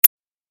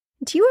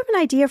Do you have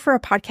an idea for a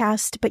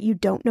podcast, but you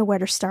don't know where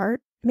to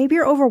start? Maybe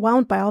you're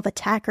overwhelmed by all the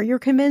tech, or you're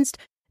convinced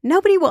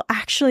nobody will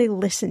actually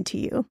listen to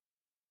you.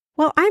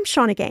 Well, I'm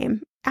Shannah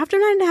Game. After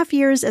 9.5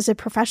 years as a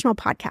professional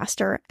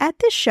podcaster, at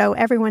this show,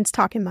 everyone's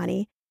talking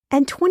money,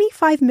 and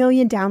 25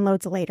 million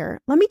downloads later,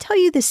 let me tell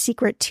you the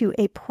secret to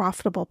a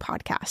profitable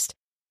podcast.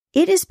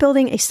 It is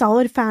building a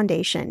solid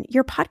foundation,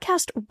 your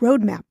podcast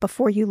roadmap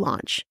before you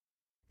launch.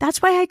 That's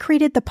why I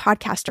created the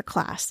Podcaster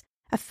Class,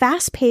 a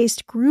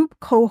fast-paced group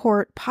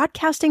cohort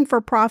podcasting for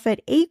profit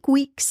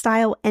 8-week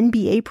style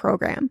MBA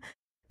program.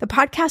 The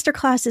Podcaster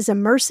Class is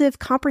immersive,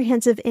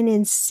 comprehensive, and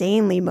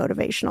insanely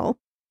motivational.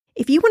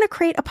 If you want to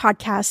create a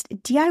podcast,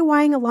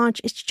 DIYing a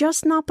launch is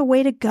just not the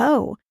way to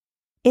go.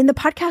 In the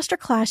Podcaster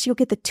Class, you'll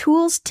get the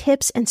tools,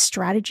 tips, and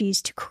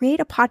strategies to create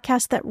a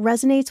podcast that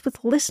resonates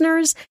with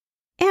listeners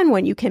and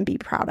one you can be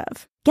proud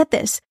of. Get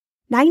this,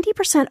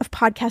 90% of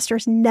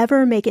podcasters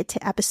never make it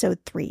to episode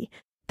 3.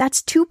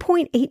 That's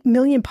 2.8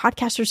 million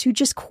podcasters who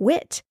just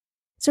quit.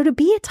 So to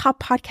be a top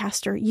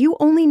podcaster, you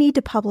only need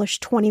to publish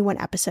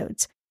 21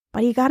 episodes,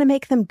 but you got to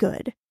make them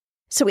good.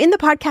 So in the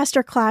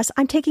Podcaster Class,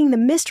 I'm taking the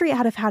mystery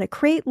out of how to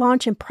create,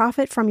 launch, and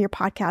profit from your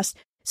podcast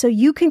so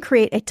you can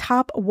create a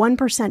top 1%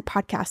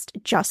 podcast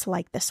just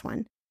like this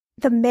one.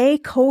 The May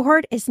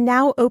cohort is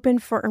now open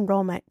for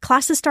enrollment.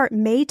 Classes start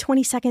May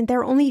 22nd. There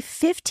are only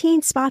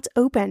 15 spots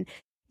open.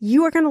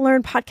 You are going to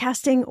learn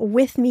podcasting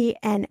with me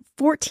and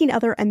 14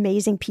 other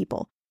amazing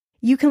people.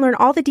 You can learn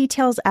all the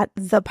details at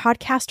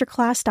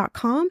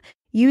thepodcasterclass.com.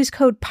 Use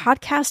code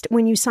PODCAST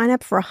when you sign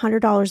up for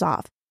 $100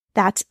 off.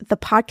 That's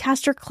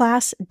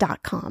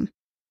thepodcasterclass.com.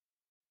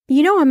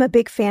 You know I'm a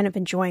big fan of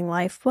enjoying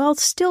life while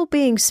still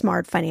being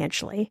smart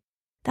financially.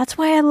 That's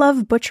why I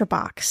love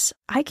ButcherBox.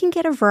 I can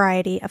get a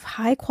variety of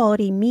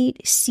high-quality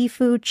meat,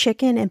 seafood,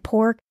 chicken, and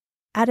pork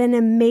at an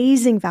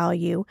amazing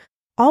value,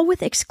 all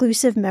with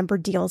exclusive member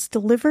deals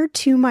delivered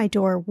to my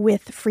door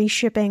with free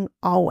shipping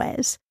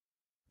always.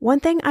 One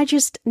thing I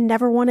just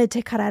never wanted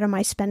to cut out of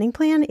my spending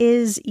plan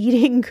is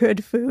eating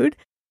good food.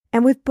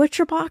 And with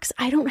ButcherBox,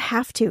 I don't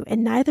have to,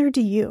 and neither do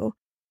you.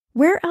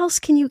 Where else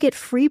can you get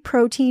free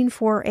protein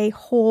for a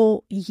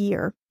whole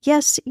year?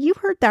 Yes, you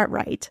heard that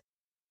right.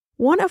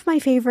 One of my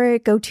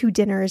favorite go-to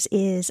dinners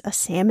is a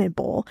salmon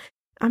bowl.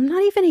 I'm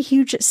not even a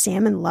huge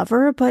salmon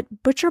lover,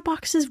 but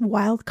ButcherBox's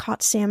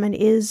wild-caught salmon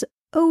is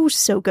oh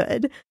so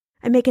good.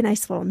 I make a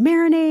nice little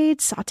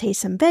marinade, saute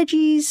some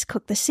veggies,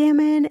 cook the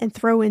salmon, and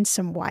throw in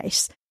some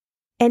rice.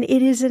 And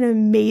it is an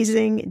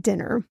amazing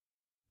dinner.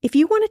 If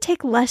you want to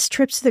take less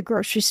trips to the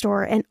grocery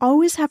store and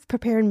always have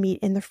prepared meat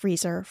in the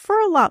freezer for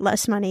a lot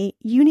less money,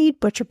 you need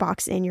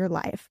ButcherBox in your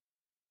life.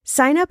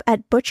 Sign up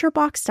at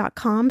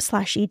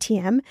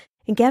butcherbox.com/ETM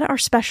and get our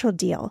special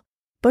deal.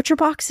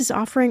 ButcherBox is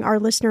offering our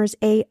listeners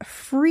a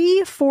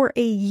free for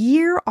a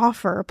year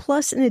offer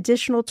plus an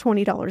additional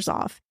 $20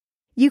 off.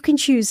 You can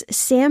choose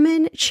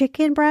salmon,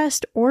 chicken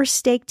breast, or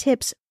steak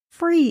tips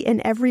free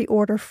in every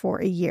order for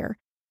a year.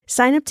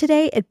 Sign up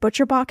today at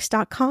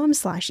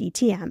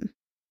butcherbox.com/ETM.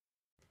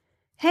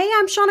 Hey,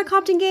 I'm Shannah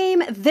Compton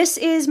Game. This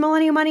is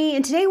Millennial Money,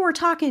 and today we're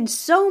talking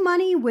so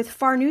money with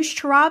Farnoosh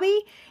Torabi,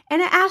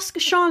 and I ask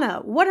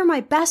Shannah, what are my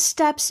best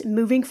steps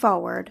moving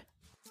forward?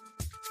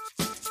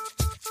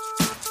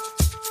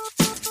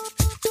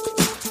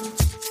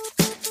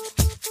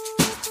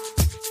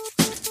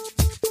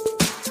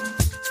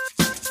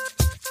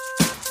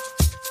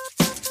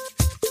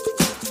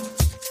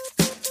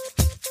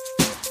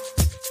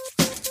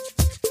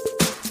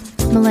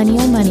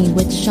 Millennial Money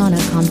with Shannah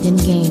Compton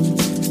Game.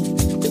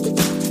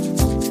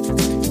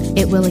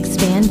 It will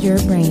expand your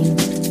brain.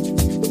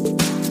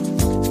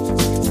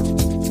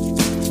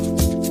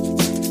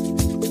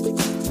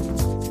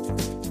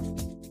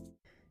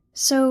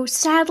 So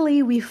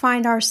sadly, we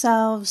find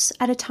ourselves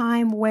at a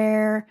time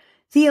where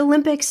the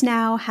Olympics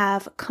now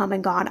have come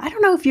and gone. I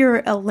don't know if you're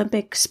an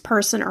Olympics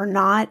person or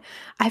not.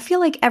 I feel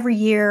like every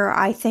year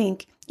I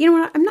think, you know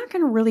what, I'm not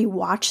going to really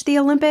watch the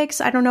Olympics.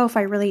 I don't know if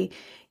I really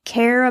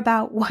care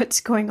about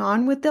what's going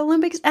on with the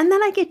Olympics. And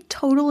then I get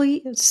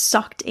totally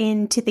sucked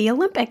into the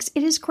Olympics.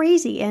 It is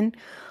crazy. And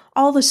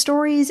all the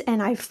stories,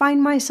 and I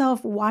find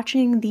myself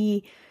watching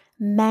the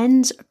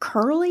men's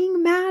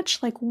curling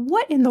match. Like,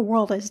 what in the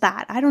world is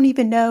that? I don't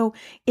even know.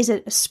 Is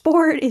it a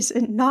sport? Is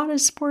it not a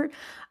sport?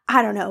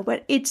 I don't know.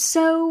 But it's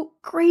so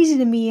crazy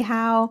to me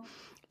how,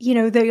 you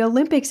know, the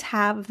Olympics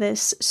have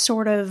this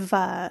sort of,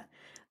 I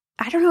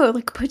don't know, it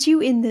like puts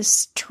you in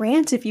this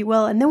trance, if you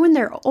will. And then when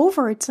they're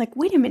over, it's like,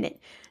 wait a minute.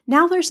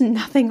 Now there's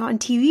nothing on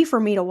TV for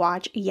me to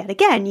watch yet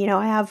again. You know,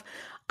 I have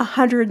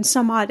 100 and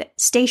some odd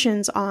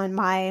stations on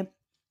my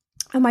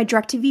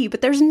DirecTV, but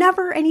there's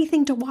never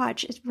anything to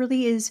watch. It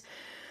really is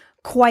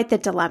quite the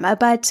dilemma.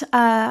 But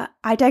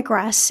I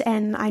digress,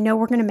 and I know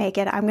we're going to make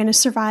it. I'm going to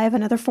survive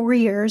another 4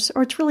 years,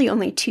 or it's really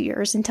only 2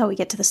 years until we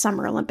get to the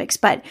Summer Olympics.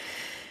 But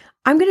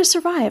I'm going to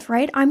survive,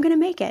 right? I'm going to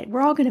make it.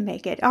 We're all going to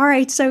make it. All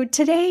right. So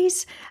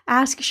today's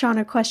Ask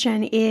Shannah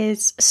question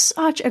is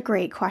such a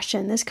great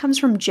question. This comes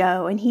from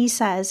Joe, and he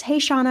says, "Hey,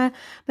 Shannah,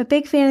 I'm a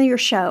big fan of your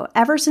show.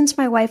 Ever since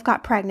my wife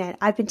got pregnant,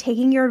 I've been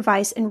taking your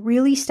advice and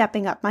really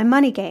stepping up my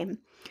money game.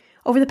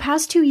 Over the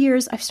past 2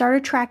 years, I've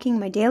started tracking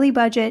my daily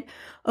budget,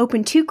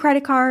 opened 2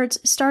 credit cards,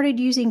 started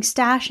using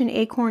Stash and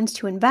Acorns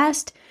to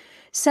invest,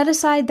 set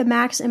aside the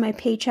max in my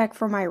paycheck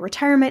for my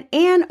retirement,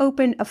 and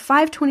opened a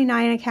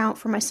 529 account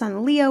for my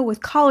son Leo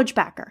with College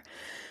Backer.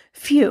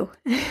 Phew.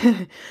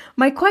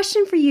 My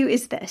question for you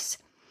is this.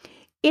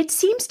 It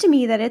seems to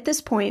me that at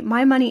this point,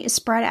 my money is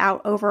spread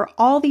out over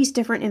all these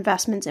different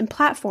investments and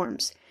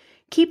platforms.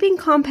 Keeping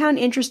compound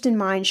interest in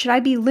mind, should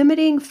I be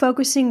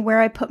focusing where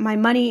I put my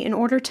money in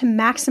order to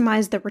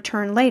maximize the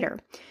return later?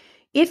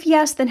 If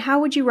yes, then how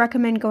would you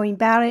recommend going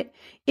about it?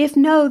 If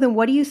no, then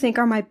what do you think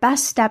are my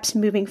best steps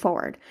moving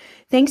forward?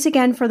 Thanks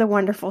again for the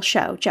wonderful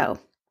show, Joe.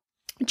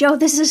 Joe,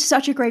 this is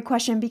such a great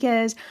question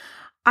because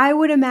I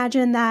would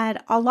imagine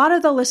that a lot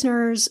of the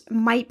listeners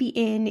might be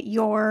in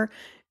your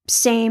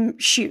same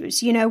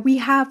shoes. We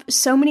have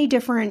so many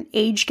different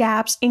age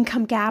gaps,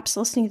 income gaps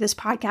listening to this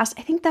podcast.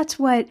 I think that's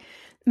what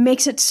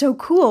makes it so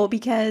cool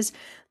because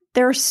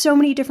there are so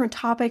many different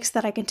topics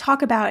that I can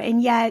talk about.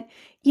 And yet,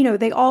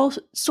 they all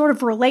sort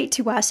of relate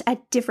to us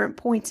at different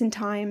points in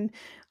time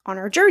on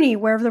our journey,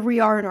 wherever we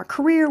are in our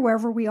career,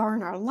 wherever we are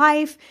in our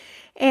life.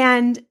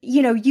 And,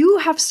 you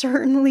have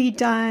certainly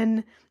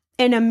done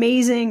an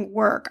amazing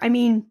work. I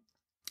mean,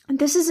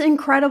 this is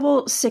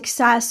incredible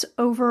success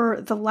over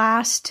the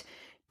last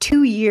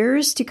 2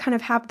 years to kind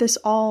of have this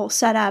all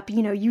set up.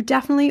 You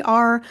definitely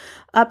are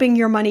upping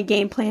your money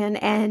game plan.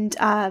 And,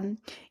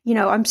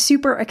 I'm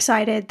super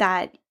excited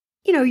that,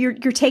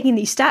 you're taking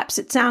these steps.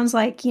 It sounds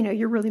like,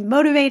 you're really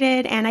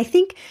motivated. And I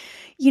think,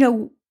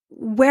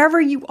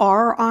 wherever you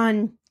are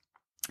on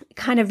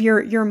kind of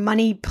your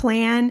money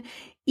plan,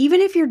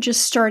 even if you're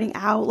just starting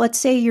out, let's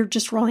say you're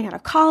just rolling out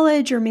of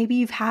college, or maybe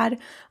you've had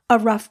a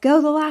rough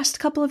go the last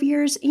couple of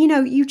years,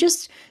 you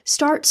just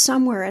start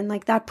somewhere and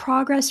like that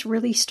progress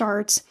really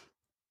starts,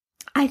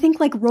 I think,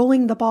 like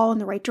rolling the ball in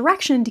the right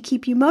direction to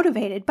keep you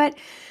motivated. But,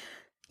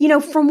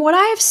 from what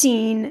I have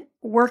seen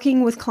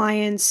working with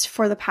clients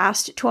for the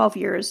past 12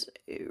 years,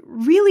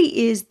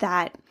 really is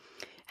that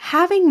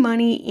having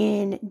money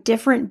in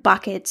different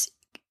buckets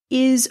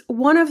is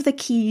one of the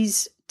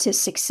keys to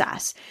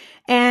success.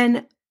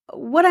 And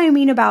what I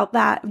mean about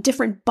that,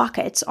 different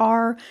buckets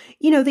are,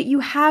 that you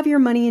have your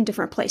money in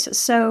different places.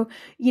 So,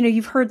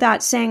 you've heard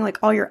that saying like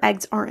all your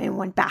eggs aren't in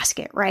one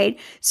basket, right?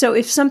 So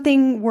if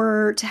something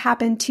were to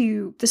happen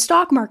to the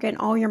stock market and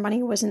all your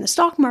money was in the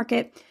stock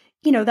market,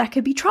 that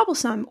could be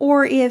troublesome.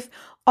 Or if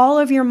all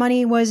of your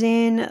money was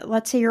in,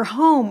 let's say, your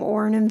home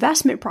or an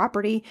investment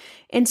property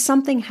and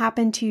something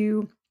happened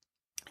to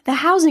the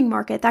housing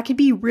market, that could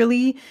be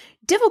really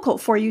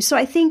difficult for you. So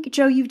I think,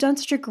 Joe, you've done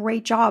such a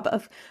great job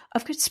of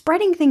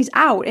spreading things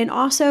out and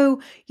also,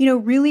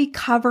 really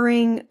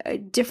covering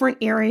different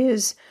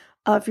areas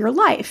of your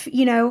life.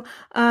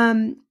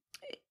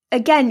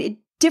 Again,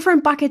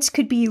 different buckets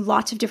could be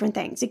lots of different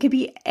things. It could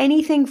be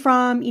anything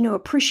from,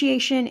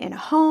 appreciation in a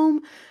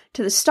home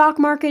to the stock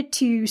market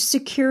to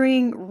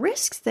securing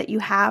risks that you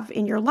have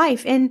in your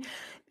life. And,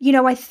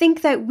 I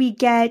think that we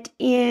get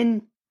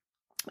in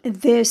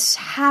this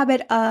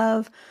habit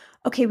of,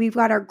 okay, we've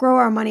got to grow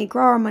our money,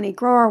 grow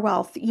our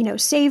wealth,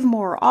 save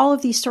more, all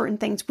of these certain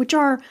things, which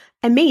are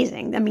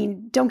amazing. I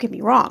mean, don't get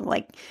me wrong.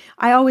 Like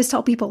I always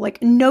tell people,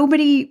 like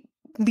nobody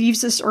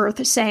leaves this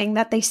earth saying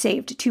that they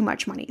saved too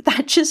much money.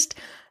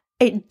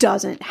 It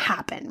doesn't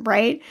happen,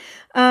 right?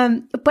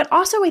 But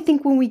also I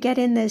think when we get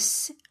in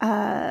this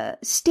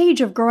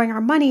stage of growing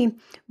our money,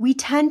 we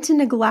tend to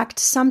neglect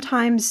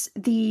sometimes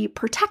the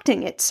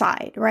protecting it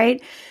side,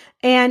 right?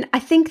 And I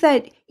think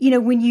that,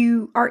 when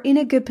you are in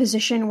a good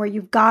position where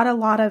you've got a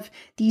lot of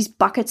these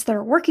buckets that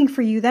are working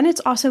for you, then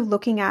it's also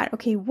looking at,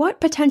 okay,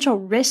 what potential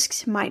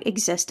risks might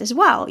exist as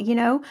well,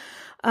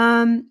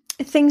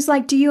 things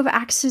like, do you have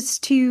access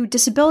to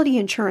disability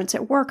insurance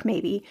at work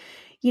maybe?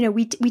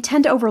 We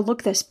tend to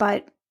overlook this,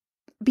 but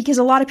because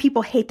a lot of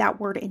people hate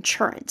that word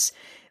insurance,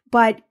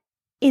 but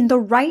in the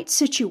right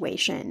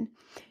situation,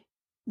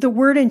 the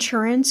word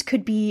insurance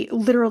could be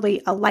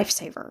literally a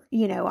lifesaver.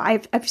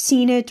 I've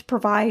seen it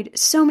provide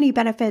so many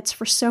benefits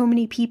for so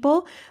many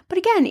people, but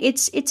again,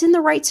 it's in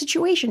the right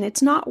situation.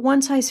 It's not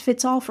one size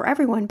fits all for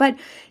everyone, but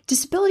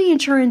disability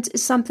insurance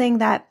is something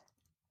that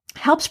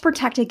helps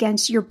protect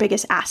against your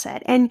biggest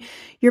asset. And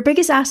your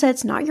biggest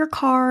asset's not your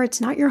car, it's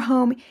not your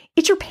home,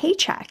 it's your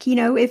paycheck.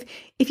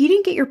 If you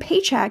didn't get your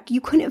paycheck, you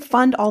couldn't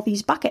fund all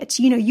these buckets.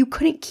 You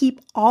couldn't keep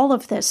all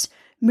of this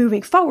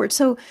moving forward.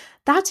 So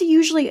that's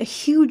usually a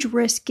huge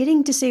risk.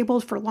 Getting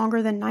disabled for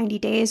longer than 90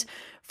 days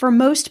for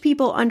most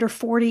people under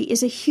 40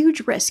 is a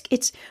huge risk.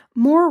 It's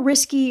more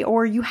risky,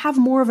 or you have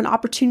more of an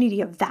opportunity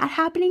of that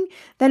happening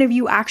than of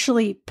you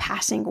actually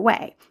passing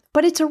away.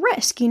 But it's a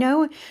risk,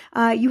 you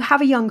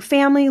have a young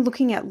family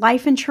looking at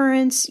life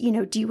insurance.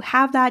 Do you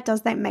have that?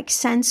 Does that make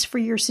sense for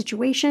your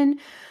situation?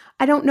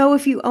 I don't know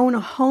if you own a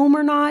home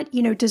or not.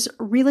 Does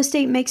real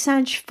estate make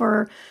sense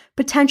for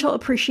potential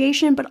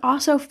appreciation, but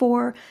also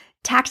for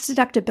tax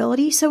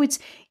deductibility? So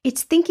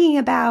it's thinking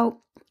about,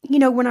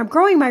 when I'm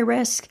growing my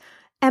risk,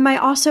 am I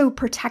also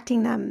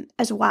protecting them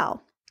as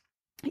well?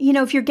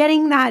 If you're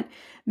getting that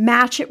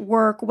match at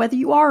work, whether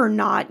you are or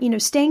not,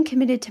 staying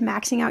committed to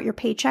maxing out your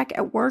paycheck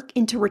at work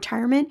into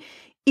retirement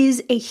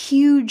is a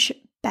huge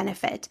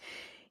benefit.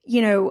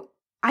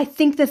 I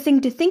think the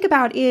thing to think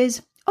about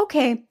is,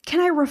 okay, can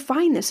I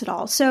refine this at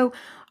all? So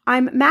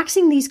I'm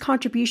maxing these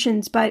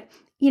contributions, but,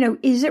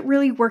 is it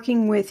really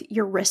working with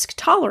your risk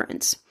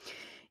tolerance?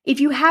 If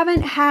you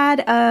haven't had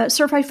a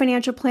certified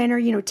financial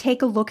planner,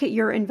 take a look at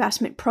your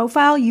investment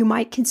profile. You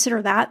might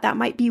consider that. That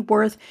might be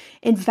worth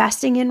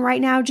investing in right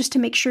now just to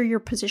make sure you're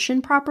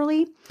positioned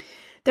properly.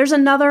 There's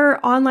another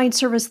online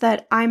service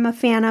that I'm a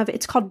fan of.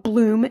 It's called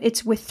Bloom.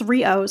 It's with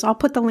 3 O's. I'll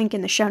put the link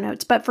in the show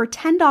notes. But for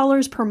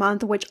 $10 per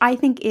month, which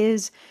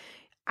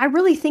I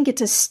really think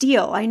it's a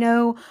steal. I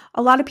know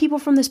a lot of people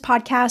from this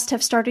podcast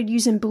have started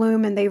using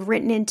Bloom, and they've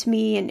written into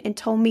me and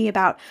told me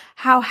about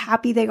how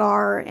happy they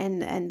are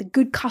and the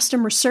good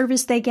customer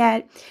service they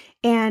get.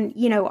 And,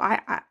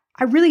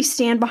 I really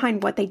stand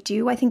behind what they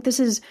do. I think this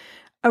is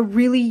a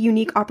really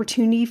unique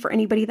opportunity for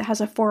anybody that has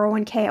a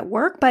 401k at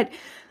work. But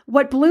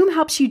what Bloom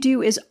helps you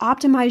do is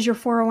optimize your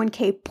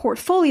 401k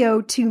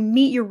portfolio to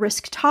meet your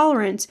risk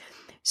tolerance,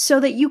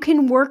 so that you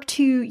can work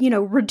to,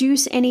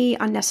 reduce any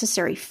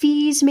unnecessary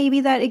fees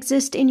maybe that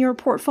exist in your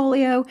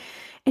portfolio.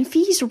 And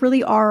fees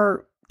really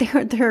are,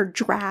 they're a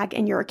drag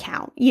in your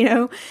account.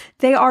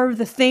 They are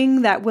the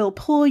thing that will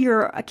pull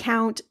your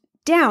account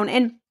down.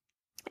 And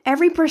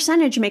every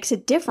percentage makes a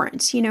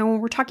difference. When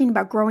we're talking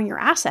about growing your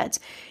assets,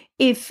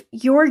 if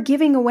you're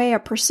giving away a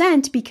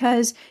percent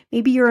because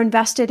maybe you're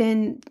invested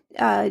in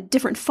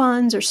different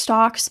funds or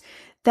stocks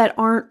that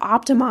aren't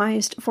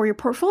optimized for your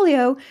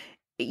portfolio,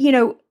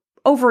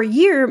 over a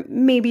year,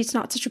 maybe it's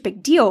not such a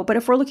big deal. But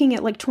if we're looking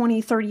at like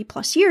 20, 30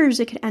 plus years,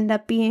 it could end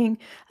up being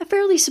a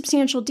fairly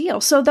substantial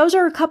deal. So those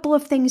are a couple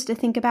of things to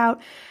think about.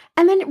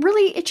 And then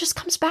really, it just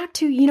comes back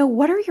to,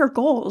 what are your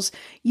goals?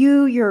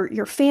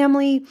 Your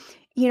family,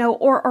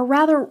 or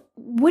rather,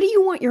 what do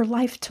you want your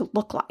life to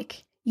look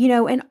like?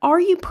 And are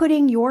you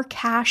putting your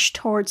cash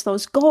towards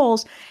those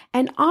goals?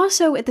 And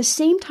also at the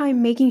same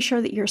time, making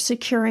sure that you're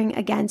securing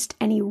against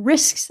any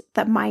risks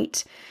that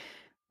might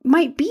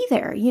be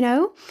there,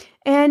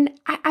 And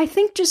I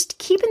think just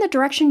keep in the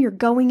direction you're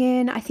going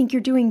in. I think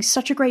you're doing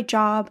such a great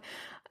job.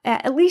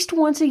 At least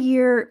once a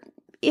year,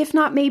 if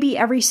not maybe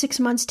every 6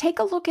 months, take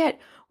a look at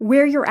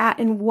where you're at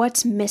and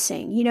what's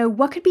missing.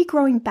 What could be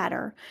growing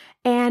better?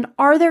 And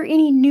are there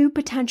any new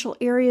potential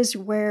areas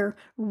where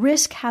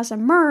risk has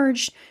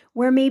emerged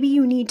where maybe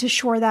you need to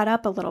shore that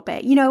up a little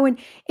bit? And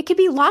it could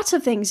be lots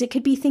of things. It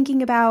could be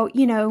thinking about,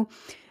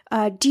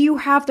 do you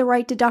have the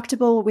right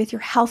deductible with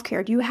your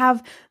healthcare? Do you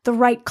have the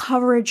right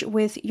coverage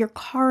with your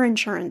car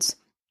insurance?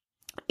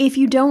 If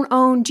you don't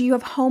own, do you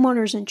have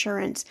homeowners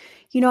insurance?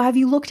 Have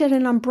you looked at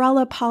an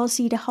umbrella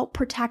policy to help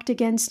protect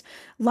against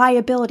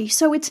liability?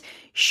 So it's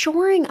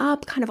shoring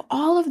up kind of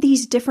all of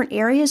these different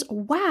areas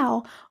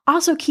while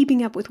also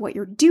keeping up with what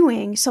you're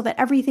doing so that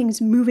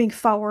everything's moving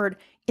forward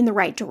in the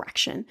right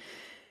direction.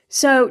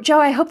 So, Joe,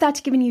 I hope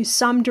that's given you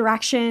some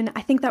direction.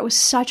 I think that was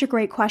such a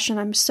great question.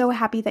 I'm so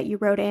happy that you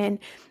wrote in.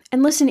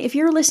 And listen, if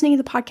you're listening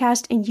to the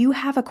podcast and you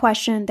have a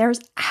question,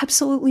 there's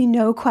absolutely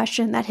no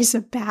question that is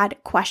a bad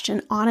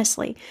question,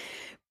 honestly.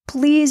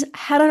 Please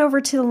head on over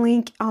to the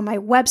link on my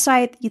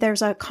website.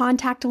 There's a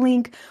contact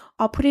link.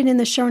 I'll put it in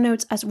the show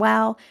notes as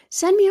well.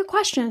 Send me a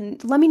question.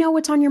 Let me know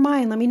what's on your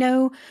mind. Let me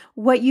know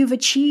what you've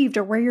achieved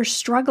or where you're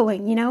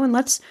struggling, and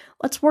let's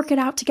work it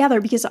out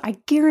together, because I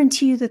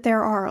guarantee you that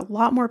there are a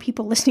lot more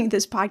people listening to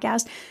this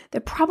podcast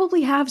that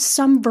probably have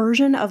some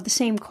version of the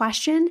same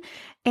question.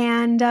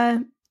 And,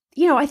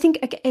 I think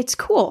it's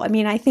cool.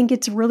 I think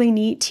it's really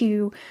neat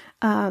to,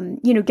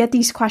 get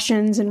these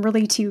questions and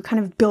really to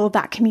kind of build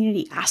that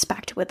community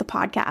aspect with the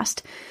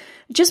podcast.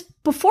 Just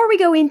before we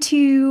go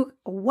into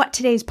what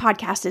today's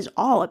podcast is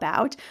all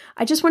about,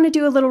 I just want to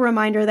do a little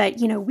reminder that,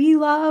 we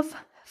love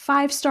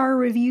 5-star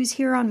reviews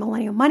here on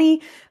Millennial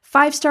Money.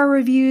 5-star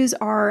reviews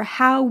are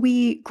how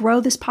we grow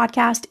this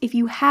podcast. If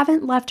you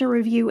haven't left a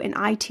review in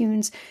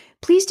iTunes,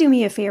 please do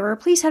me a favor.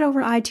 Please head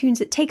over to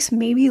iTunes. It takes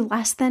maybe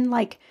less than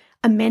like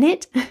a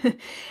minute,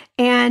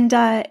 and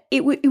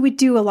it would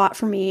do a lot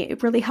for me.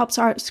 It really helps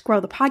us grow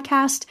the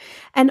podcast.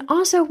 And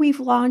also, we've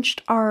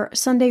launched our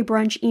Sunday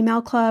Brunch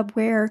email club,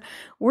 where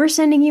we're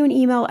sending you an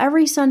email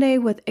every Sunday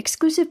with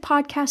exclusive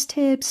podcast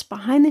tips,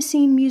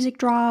 behind-the-scene music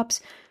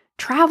drops,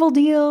 travel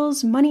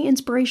deals, money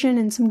inspiration,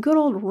 and some good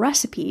old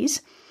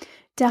recipes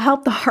to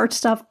help the hard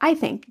stuff, I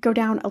think, go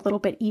down a little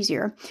bit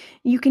easier.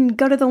 You can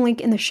go to the link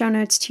in the show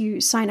notes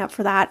to sign up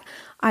for that.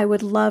 I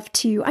would love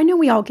to. I know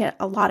we all get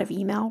a lot of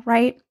email,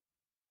 right?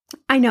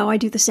 I know I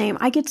do the same.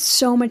 I get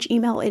so much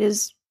email. It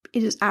is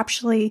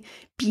actually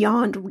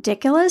beyond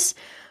ridiculous.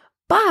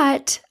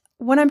 But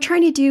what I'm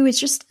trying to do is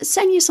just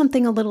send you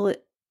something a little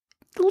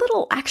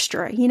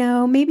extra,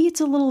 maybe it's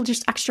a little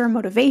just extra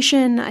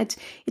motivation.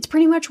 It's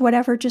pretty much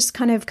whatever just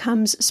kind of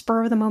comes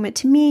spur of the moment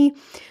to me.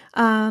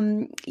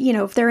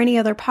 If there are any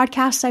other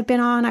podcasts I've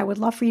been on, I would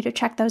love for you to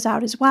check those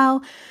out as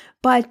well.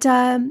 But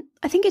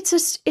I think it's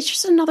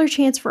just another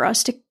chance for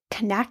us to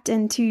connect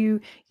and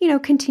to,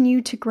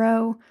 continue to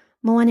grow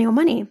Millennial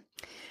Money.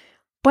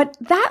 But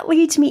that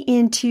leads me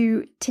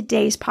into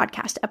today's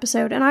podcast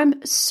episode, and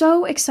I'm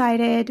so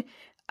excited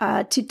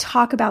to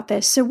talk about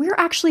this. So we're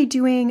actually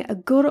doing a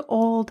good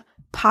old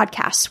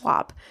podcast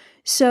swap.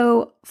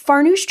 So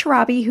Farnoosh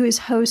Torabi, who is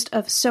host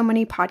of So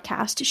Many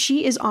Podcasts,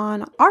 she is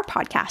on our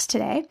podcast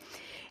today.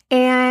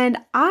 And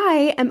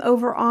I am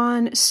over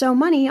on So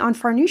Money on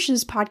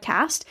Farnoosh's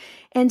podcast.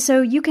 And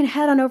so you can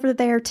head on over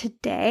there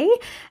today.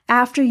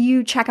 After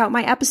you check out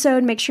my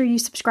episode, make sure you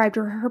subscribe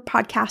to her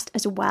podcast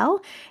as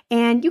well.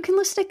 And you can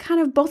listen to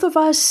kind of both of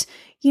us,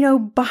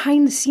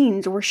 behind the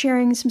scenes. We're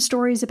sharing some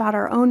stories about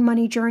our own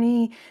money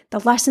journey,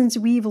 the lessons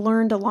we've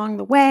learned along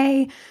the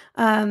way,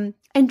 and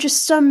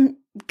just some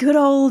good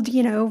old,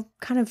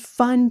 kind of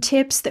fun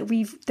tips that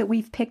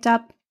we've picked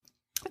up.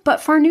 But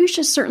Farnoosh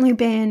has certainly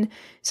been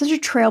such a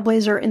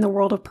trailblazer in the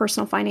world of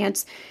personal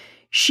finance.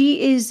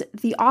 She is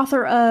the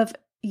author of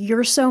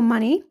You're So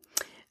Money,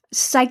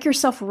 Psych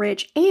Yourself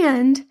Rich,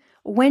 and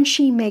When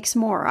She Makes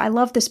More. I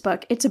love this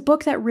book. It's a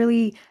book that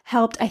really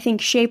helped, I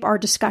think, shape our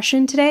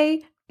discussion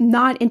today.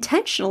 Not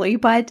intentionally,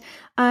 but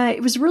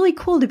it was really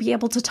cool to be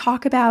able to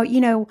talk about,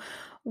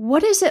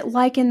 what is it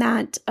like in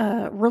that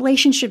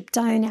relationship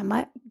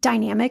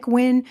dynamic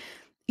when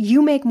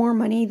you make more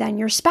money than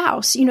your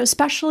spouse,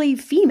 especially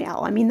female.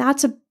 I mean,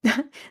 that's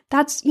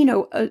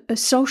a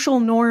social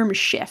norm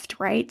shift,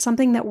 right?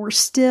 Something that we're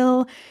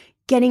still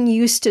getting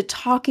used to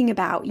talking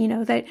about,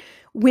 that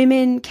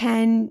women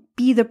can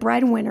be the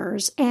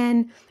breadwinners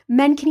and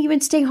men can even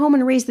stay home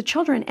and raise the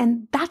children,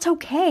 and that's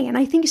okay. And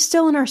I think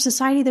still in our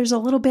society, there's a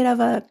little bit of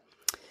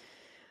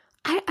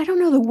I don't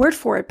know the word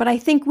for it, but I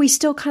think we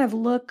still kind of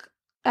look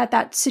at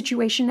that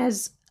situation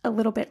as a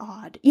little bit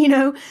odd,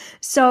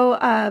 So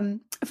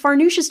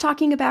Farnoosh is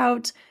talking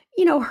about,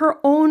 her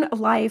own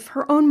life,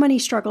 her own money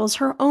struggles,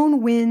 her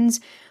own wins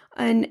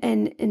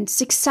and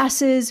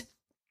successes,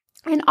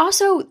 and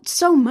also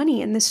So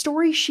Money and the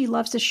stories she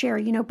loves to share,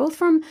 both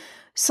from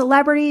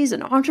celebrities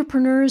and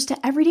entrepreneurs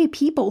to everyday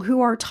people who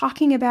are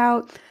talking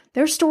about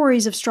their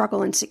stories of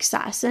struggle and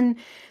success. And,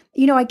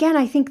 again,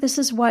 I think this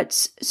is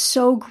what's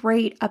so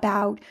great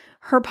about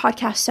her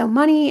podcast, So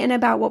Money, and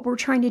about what we're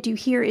trying to do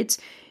here. It's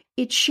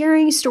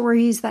sharing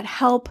stories that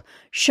help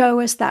show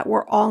us that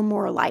we're all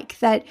more alike,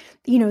 that,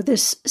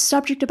 this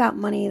subject about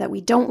money that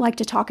we don't like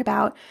to talk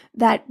about,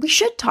 that we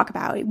should talk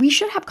about. We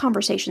should have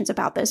conversations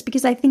about this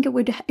because I think it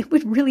would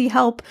really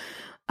help.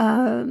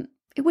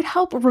 It would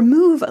help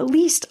remove at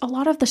least a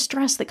lot of the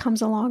stress that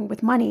comes along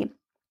with money.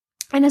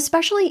 And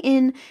especially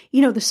in,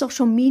 the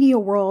social media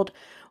world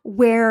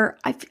where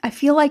I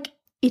feel like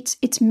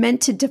it's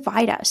meant to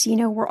divide us.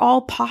 We're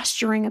all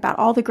posturing about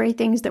all the great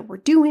things that we're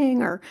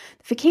doing, or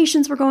the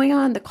vacations we're going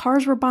on, the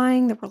cars we're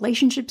buying, the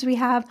relationships we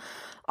have,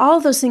 all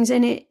of those things.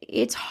 And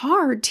it's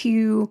hard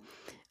to,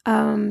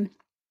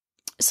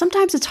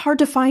 sometimes it's hard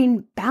to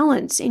find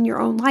balance in your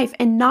own life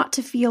and not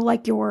to feel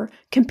like you're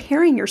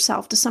comparing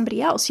yourself to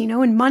somebody else,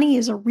 and money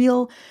is a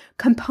real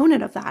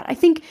component of that. I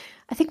think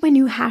my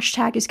new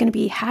hashtag is going to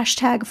be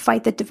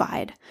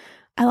 #FightTheDivide.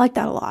 I like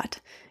that a lot.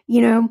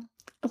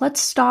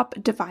 Let's stop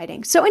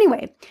dividing. So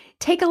anyway,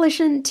 take a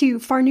listen to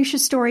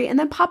Farnoosh's story and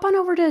then pop on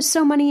over to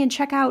So Money and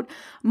check out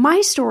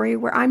my story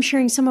where I'm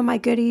sharing some of my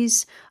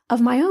goodies of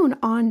my own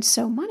on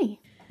So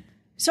Money.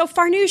 So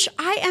Farnoosh,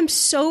 I am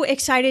so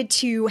excited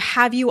to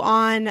have you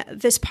on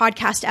this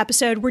podcast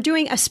episode. We're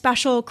doing a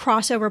special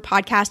crossover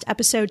podcast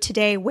episode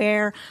today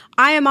where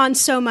I am on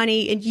So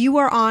Money and you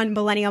are on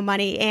Millennial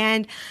Money.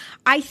 And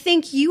I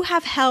think you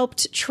have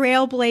helped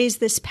trailblaze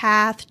this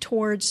path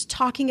towards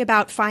talking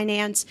about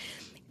finance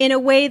in a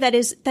way that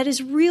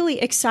is really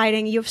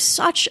exciting. You have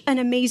such an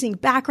amazing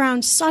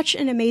background, such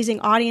an amazing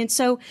audience.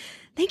 So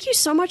thank you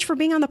so much for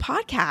being on the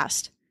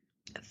podcast.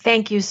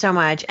 Thank you so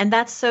much. And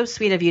that's so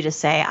sweet of you to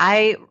say.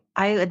 I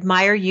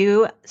admire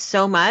you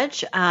so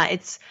much.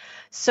 It's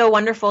so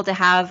wonderful to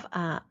have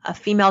a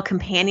female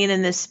companion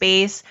in this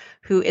space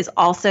who is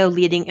also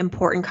leading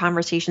important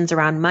conversations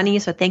around money.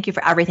 So thank you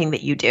for everything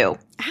that you do.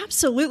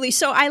 Absolutely.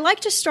 So I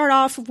like to start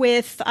off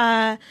with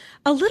a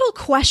little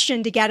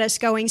question to get us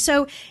going.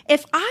 So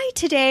if I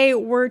today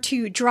were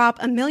to drop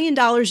 $1 million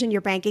in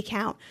your bank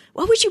account,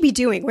 what would you be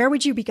doing? Where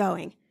would you be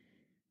going?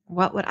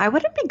 I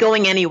wouldn't be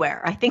going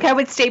anywhere. I think I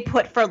would stay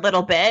put for a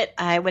little bit.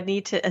 I would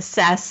need to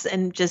assess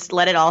and just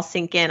let it all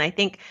sink in. I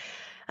think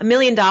 $1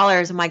 million,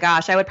 oh my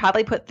gosh, I would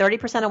probably put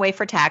 30% away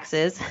for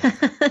taxes.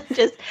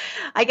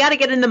 I got to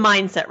get in the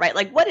mindset, right?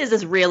 Like, what is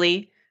this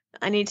really?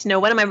 I need to know,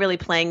 what am I really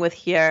playing with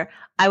here?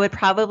 I would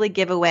probably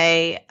give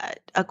away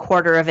a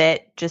quarter of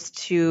it just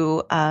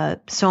to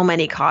so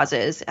many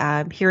causes.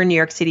 Here in New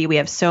York City, we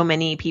have so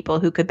many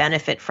people who could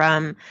benefit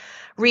from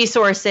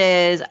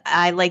resources.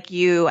 I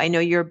know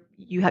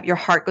your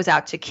heart goes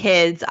out to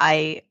kids.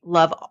 I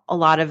love a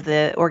lot of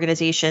the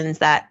organizations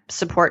that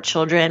support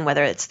children,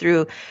 whether it's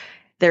through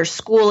their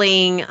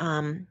schooling,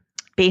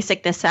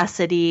 basic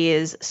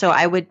necessities. So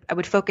I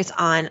would focus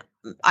on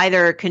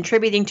either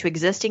contributing to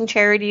existing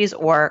charities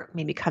or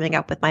maybe coming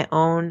up with my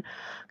own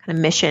kind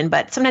of mission.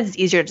 But sometimes it's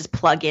easier to just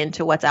plug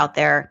into what's out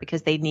there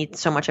because they need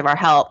so much of our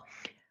help.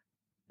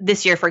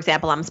 This year, for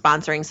example, I'm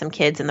sponsoring some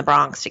kids in the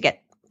Bronx to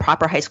get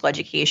proper high school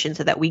education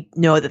so that we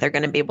know that they're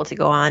going to be able to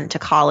go on to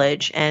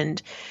college.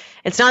 And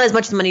it's not as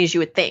much money as you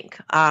would think.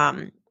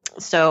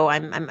 So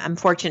I'm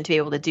fortunate to be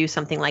able to do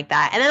something like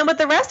that. And then with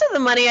the rest of the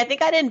money, I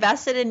think I'd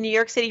invested in New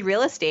York City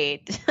real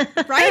estate.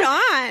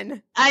 Right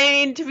on. I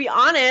mean, to be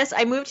honest,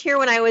 I moved here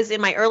when I was in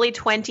my early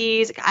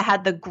 20s. I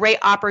had the great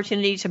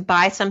opportunity to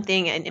buy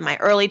something in my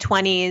early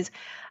 20s,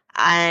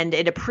 and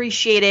it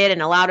appreciated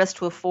and allowed us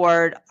to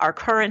afford our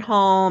current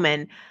home.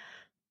 And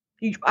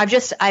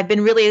I've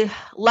been really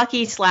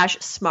lucky /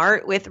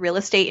 smart with real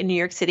estate in New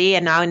York City.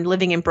 And now in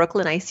living in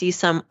Brooklyn, I see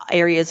some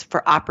areas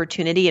for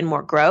opportunity and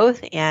more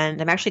growth. And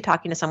I'm actually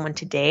talking to someone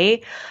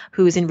today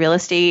who's in real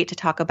estate to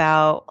talk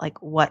about like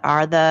what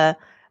are the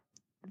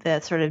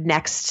sort of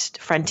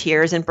next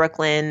frontiers in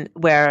Brooklyn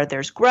where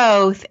there's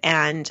growth.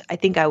 And I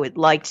think I would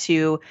like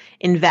to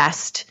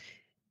invest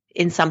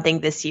in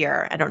something this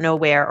year. I don't know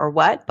where or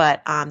what,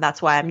 but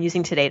that's why I'm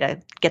using today to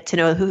get to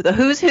know the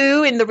who's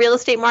who in the real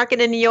estate market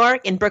in New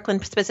York, in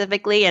Brooklyn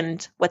specifically,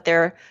 and what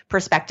their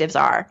perspectives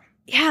are.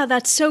 Yeah,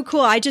 that's so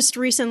cool. I just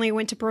recently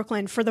went to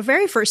Brooklyn for the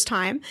very first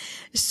time.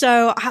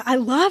 So I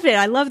love it.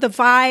 I love the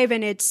vibe,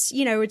 and it's,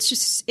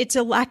 it's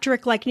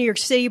electric like New York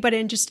City, but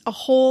in just a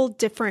whole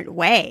different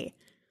way.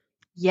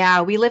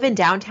 Yeah, we live in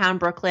downtown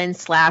Brooklyn /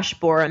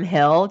 Boerum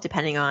Hill,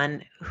 depending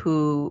on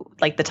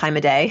the time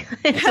of day.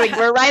 So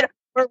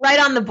we're right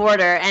on the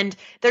border, and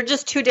they're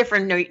just two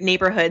different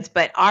neighborhoods,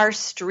 but our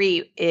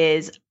street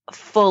is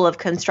full of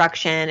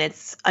construction.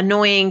 It's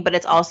annoying, but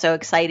it's also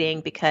exciting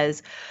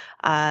because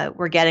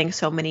we're getting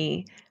so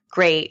many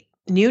great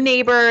new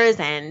neighbors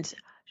and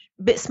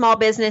small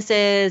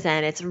businesses,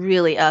 and it's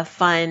really a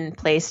fun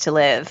place to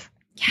live.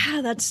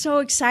 Yeah, that's so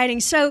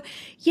exciting. So,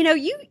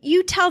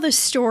 you tell the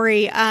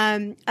story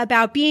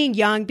about being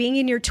young, being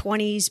in your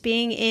 20s,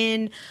 being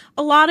in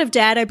a lot of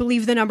debt. I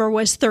believe the number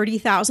was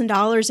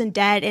 $30,000 in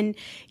debt, and,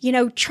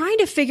 trying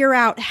to figure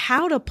out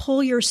how to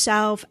pull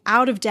yourself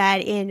out of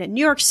debt in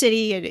New York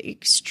City, an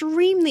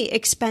extremely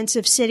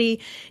expensive city.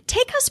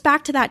 Take us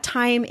back to that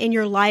time in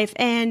your life.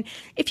 And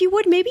if you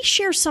would, maybe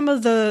share some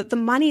of the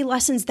money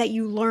lessons that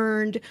you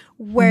learned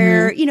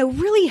where,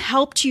 really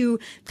helped you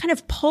kind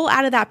of pull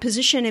out of that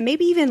position and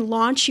maybe even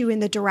launch you in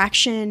the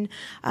direction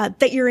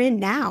that you're in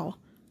now.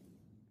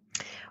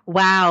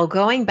 Wow.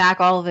 Going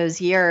back all of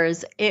those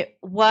years, it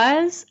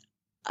was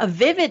a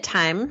vivid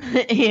time.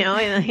 You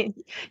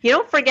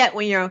don't forget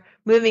when you're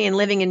moving and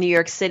living in New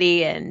York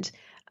City and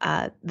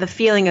the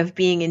feeling of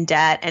being in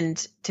debt, and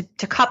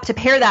to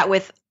pair that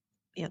with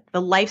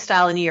the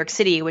lifestyle in New York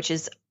City, which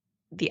is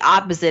the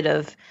opposite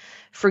of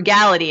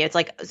frugality. It's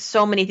like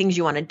so many things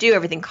you want to do.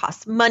 Everything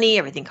costs money.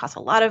 Everything costs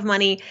a lot of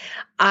money.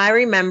 I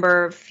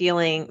remember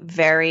feeling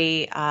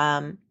very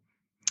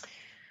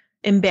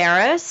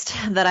embarrassed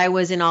that I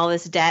was in all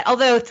this debt.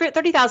 Although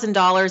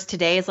 $30,000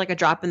 today is like a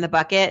drop in the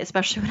bucket,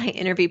 especially when I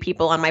interview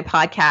people on my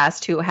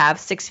podcast who have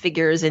 6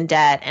 figures in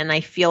debt, and I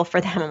feel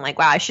for them. I'm like,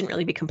 wow, I shouldn't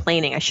really be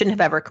complaining. I shouldn't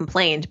have ever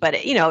complained. But,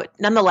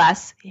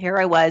 nonetheless, here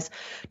I was,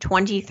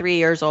 23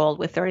 years old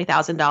with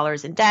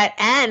 $30,000 in debt,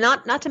 and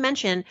not to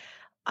mention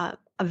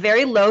a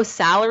very low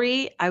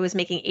salary. I was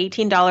making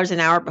 $18 an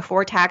hour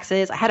before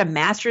taxes. I had a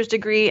master's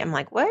degree. I'm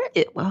like,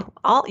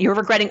 you're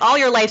regretting all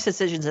your life's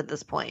decisions at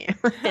this point.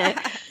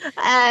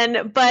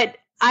 But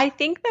I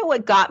think that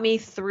what got me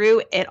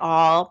through it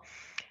all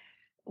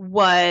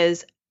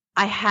was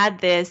I had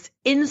this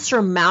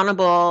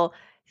insurmountable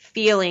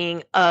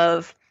feeling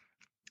of,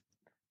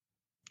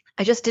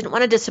 I just didn't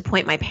want to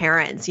disappoint my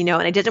parents, and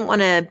I didn't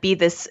want to be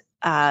this,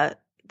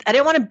 I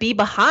didn't want to be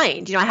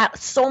behind. I had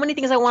so many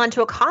things I wanted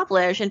to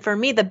accomplish. And for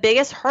me, the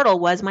biggest hurdle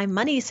was my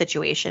money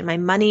situation,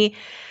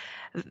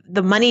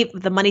 the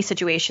money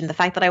situation, the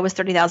fact that I was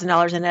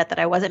 $30,000 in debt, that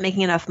I wasn't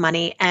making enough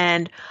money.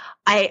 And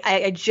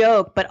I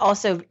joke, but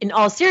also in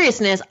all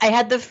seriousness, I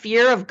had the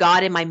fear of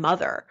God in my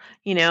mother,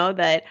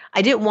 that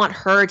I didn't want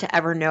her to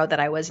ever know that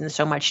I was in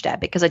so much debt,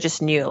 because I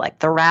just knew like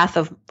the wrath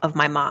of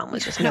my mom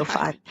was just no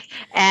fun.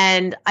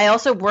 And I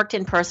also worked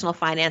in personal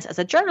finance as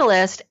a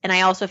journalist, and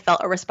I also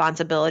felt a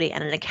responsibility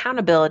and an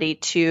accountability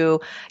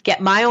to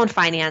get my own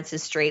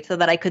finances straight so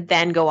that I could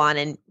then go on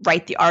and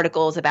write the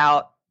articles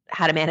about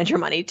how to manage your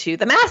money to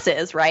the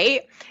masses,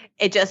 right?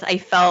 I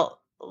felt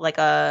like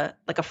a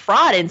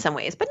fraud in some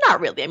ways, but not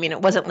really. I mean,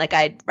 it wasn't like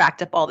I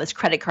racked up all this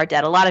credit card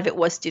debt. A lot of it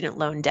was student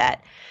loan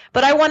debt.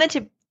 But I wanted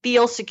to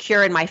feel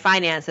secure in my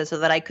finances so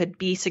that I could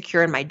be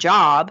secure in my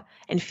job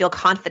and feel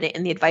confident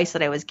in the advice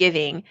that I was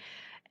giving.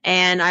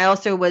 And I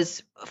also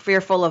was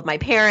fearful of my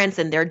parents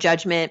and their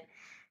judgment.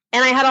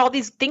 And I had all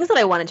these things that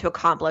I wanted to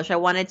accomplish. I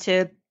wanted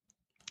to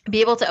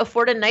be able to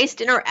afford a nice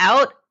dinner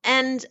out,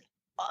 and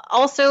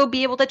also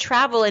be able to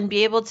travel and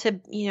be able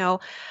to,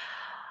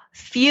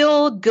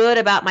 feel good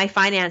about my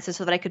finances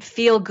so that I could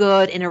feel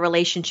good in a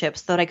relationship,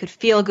 so that I could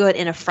feel good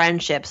in a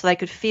friendship, so that I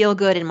could feel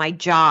good in my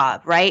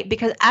job, right?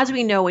 Because as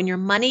we know, when your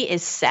money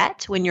is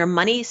set, when your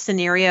money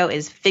scenario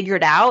is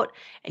figured out,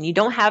 and you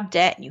don't have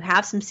debt, and you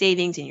have some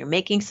savings, and you're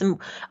making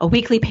a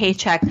weekly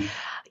paycheck,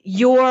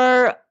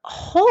 your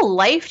whole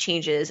life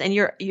changes. And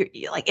you're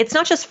like, it's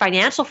not just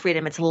financial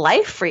freedom, it's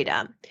life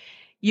freedom.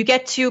 you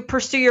get to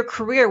pursue your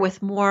career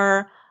with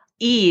more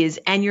ease,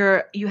 and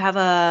you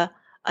have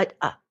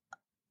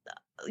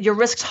your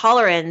risk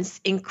tolerance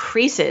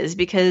increases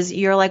because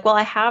you're like, well,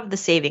 I have the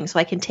savings, so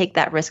I can take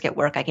that risk at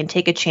work. I can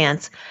take a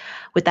chance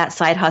with that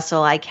side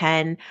hustle. I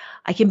can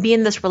be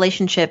in this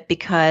relationship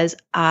because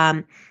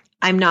I'm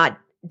not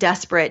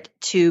desperate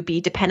to be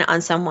dependent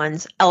on someone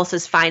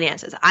else's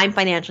finances. I'm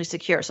financially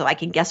secure, so I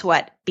can, guess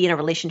what, be in a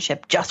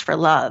relationship just for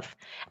love.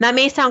 And that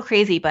may sound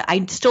crazy, but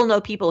I still know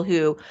people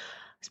who,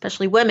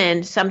 especially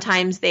women,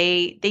 sometimes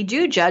they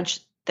do judge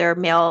their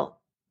male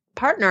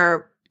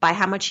partner by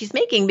how much he's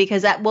making,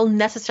 because that will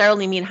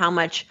necessarily mean how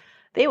much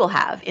they will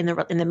have in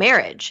the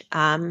marriage.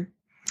 And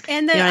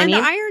the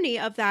irony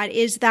of that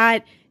is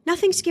that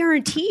nothing's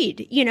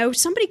guaranteed.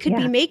 Somebody could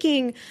be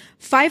making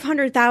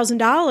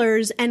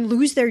 $500,000 and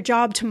lose their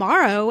job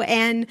tomorrow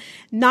and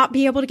not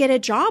be able to get a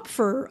job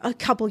for a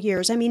couple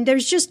years. I mean,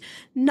 there's just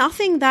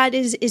nothing that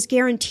is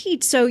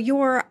guaranteed. So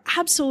you're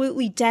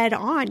absolutely dead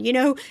on.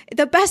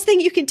 The best thing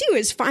you can do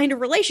is find a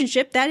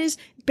relationship that is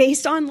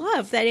based on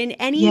love, that in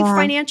any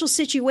financial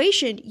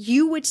situation,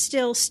 you would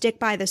still stick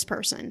by this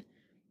person.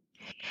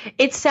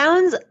 It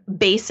sounds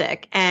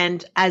basic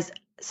and as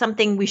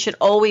something we should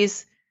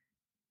always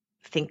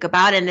think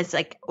about. And it's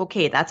like,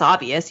 okay, that's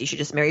obvious. You should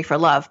just marry for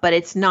love, but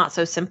it's not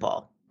so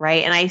simple,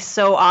 right? And I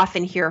so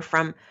often hear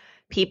from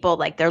people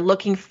like they're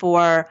looking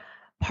for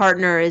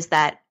partners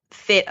that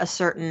fit a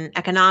certain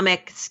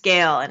economic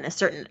scale and a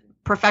certain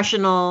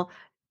professional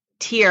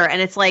tier.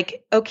 And it's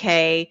like,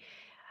 okay,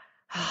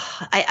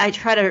 I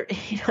try to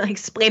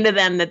explain to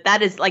them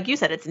that is, like you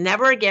said, it's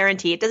never a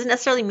guarantee. It doesn't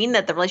necessarily mean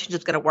that the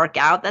relationship's going to work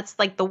out. That's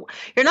like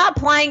you're not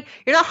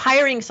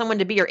hiring someone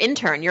to be your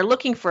intern. You're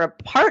looking for a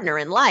partner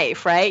in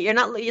life, right? You're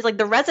like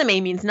the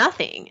resume means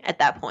nothing at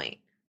that point.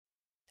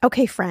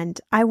 Okay,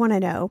 friend, I want to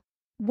know,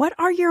 what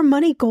are your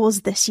money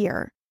goals this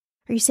year?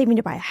 Are you saving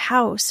to buy a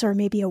house or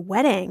maybe a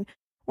wedding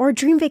or a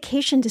dream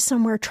vacation to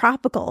somewhere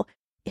tropical?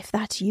 If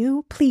that's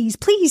you, please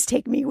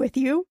take me with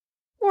you.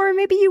 Or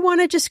maybe you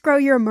want to just grow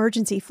your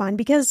emergency fund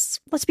because,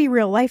 let's be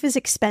real, life is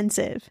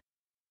expensive.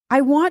 I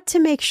want to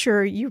make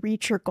sure you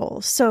reach your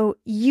goals, so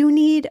you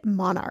need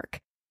Monarch.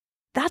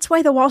 That's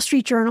why the Wall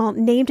Street Journal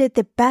named it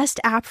the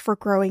best app for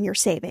growing your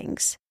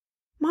savings.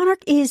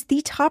 Monarch is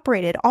the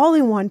top-rated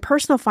all-in-one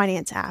personal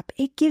finance app.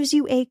 It gives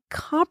you a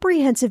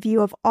comprehensive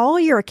view of all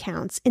your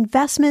accounts,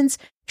 investments,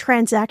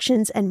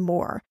 transactions, and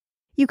more.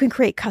 You can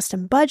create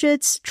custom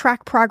budgets,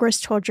 track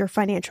progress towards your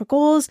financial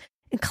goals,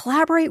 and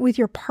collaborate with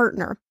your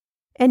partner.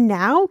 And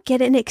now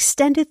get an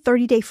extended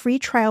 30-day free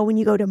trial when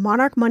you go to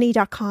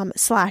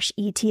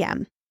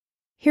monarchmoney.com/ETM.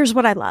 Here's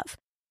what I love.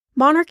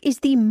 Monarch is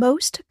the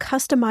most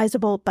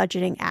customizable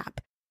budgeting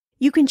app.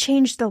 You can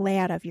change the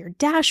layout of your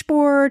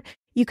dashboard.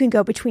 You can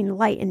go between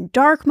light and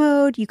dark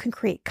mode. You can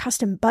create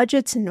custom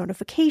budgets and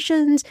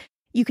notifications.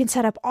 You can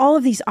set up all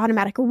of these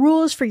automatic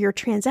rules for your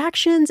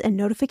transactions and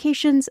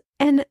notifications,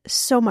 and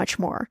so much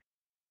more.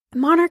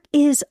 Monarch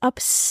is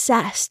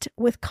obsessed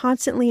with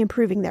constantly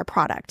improving their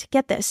product.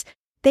 Get this.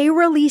 They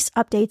release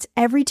updates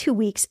every 2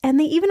 weeks, and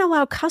they even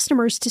allow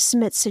customers to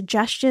submit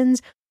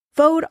suggestions,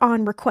 vote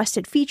on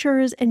requested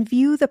features, and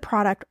view the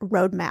product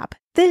roadmap.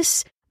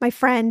 This, my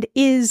friend,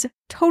 is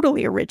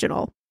totally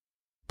original.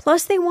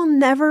 Plus, they will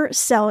never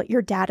sell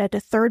your data to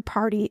third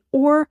party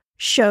or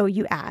show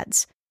you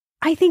ads.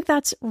 I think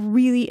that's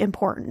really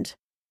important.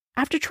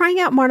 After trying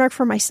out Monarch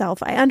for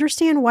myself, I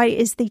understand why it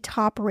is the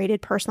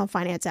top-rated personal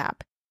finance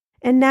app.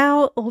 And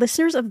now,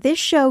 listeners of this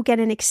show get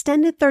an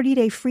extended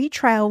 30-day free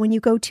trial when you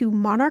go to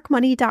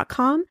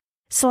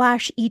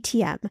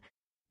monarchmoney.com/ETM.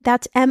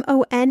 That's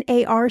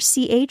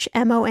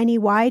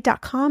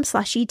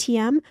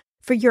monarchmoney.com/ETM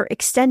for your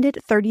extended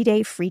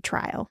 30-day free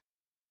trial.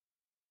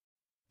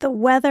 The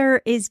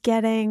weather is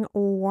getting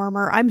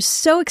warmer. I'm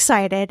so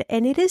excited,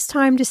 and it is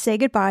time to say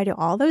goodbye to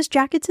all those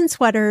jackets and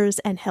sweaters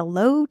and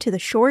hello to the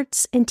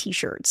shorts and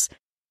t-shirts.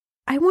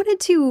 I wanted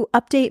to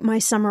update my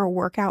summer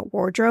workout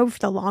wardrobe for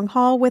the long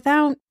haul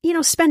without,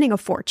 spending a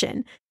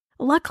fortune.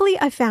 Luckily,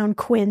 I found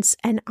Quince,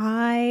 and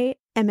I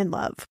am in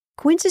love.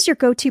 Quince is your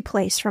go-to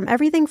place from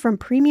everything from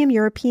premium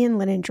European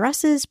linen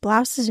dresses,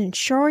 blouses, and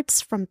shorts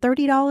from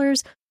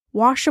 $30,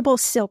 washable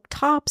silk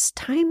tops,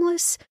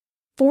 timeless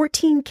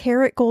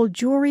 14-karat gold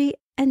jewelry,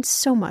 and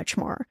so much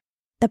more.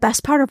 The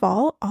best part of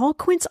all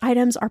Quince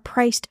items are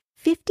priced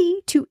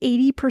 50 to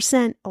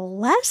 80%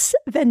 less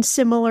than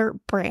similar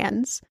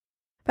brands.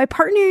 By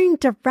partnering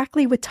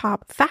directly with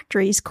top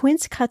factories,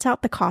 Quince cuts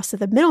out the cost of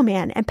the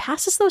middleman and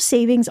passes those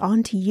savings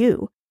on to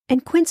you.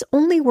 And Quince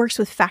only works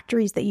with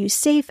factories that use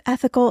safe,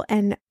 ethical,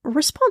 and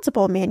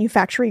responsible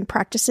manufacturing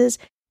practices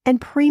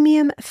and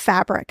premium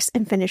fabrics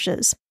and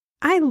finishes.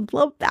 I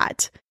love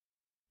that.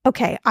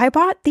 Okay, I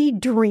bought the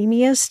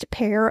dreamiest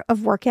pair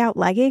of workout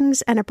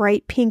leggings and a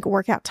bright pink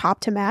workout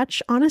top to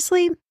match.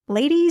 Honestly,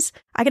 ladies,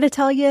 I gotta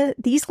tell you,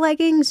 these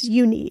leggings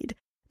you need.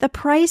 The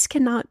price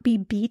cannot be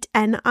beat,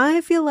 and I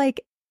feel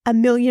like $1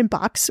 million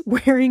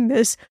wearing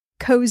this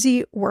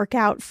cozy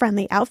workout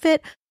friendly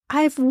outfit.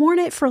 I've worn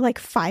it for like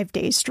 5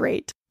 days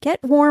straight.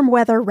 Get warm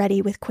weather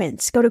ready with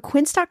Quince. Go to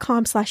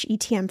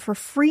quince.com/ETM for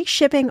free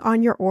shipping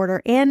on your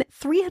order and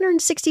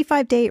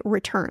 365-day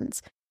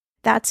returns.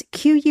 That's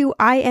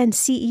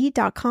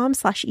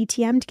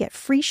QUINCE.com/ETM to get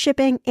free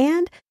shipping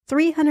and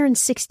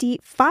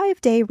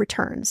 365-day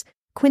returns.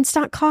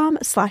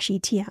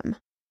 Quince.com/ETM.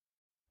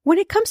 When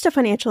it comes to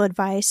financial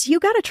advice, you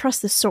gotta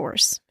trust the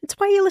source. It's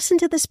why you listen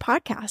to this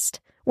podcast.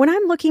 When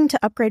I'm looking to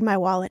upgrade my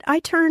wallet, I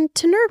turn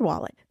to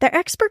NerdWallet. Their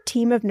expert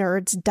team of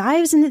nerds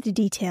dives into the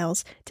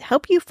details to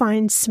help you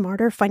find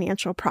smarter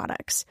financial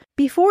products.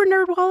 Before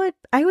NerdWallet,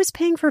 I was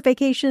paying for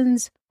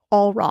vacations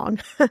all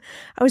wrong.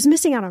 I was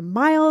missing out on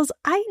miles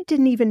I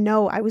didn't even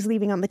know I was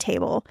leaving on the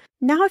table.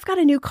 Now I've got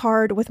a new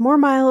card with more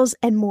miles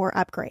and more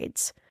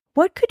upgrades.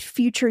 What could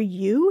future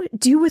you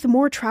do with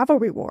more travel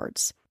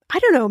rewards? I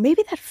don't know,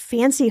 maybe that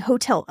fancy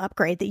hotel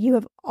upgrade that you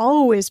have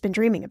always been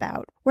dreaming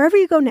about. Wherever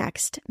you go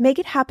next, make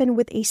it happen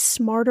with a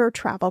smarter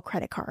travel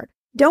credit card.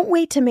 Don't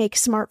wait to make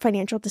smart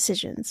financial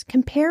decisions.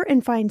 Compare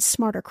and find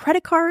smarter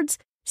credit cards,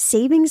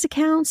 savings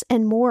accounts,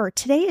 and more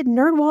today at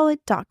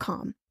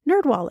nerdwallet.com.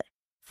 NerdWallet.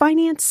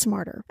 Finance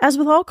smarter. As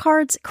with all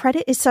cards,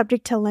 credit is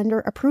subject to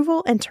lender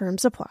approval and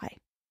terms apply.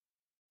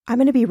 I'm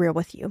going to be real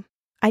with you.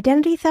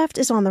 Identity theft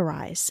is on the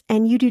rise,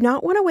 and you do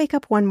not want to wake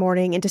up one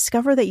morning and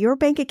discover that your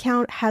bank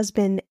account has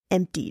been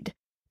emptied,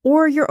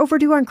 or you're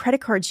overdue on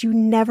credit cards you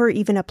never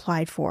even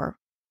applied for.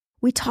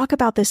 We talk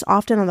about this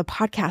often on the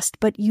podcast,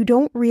 but you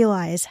don't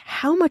realize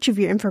how much of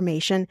your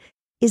information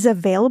is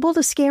available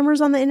to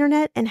scammers on the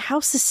internet and how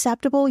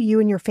susceptible you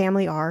and your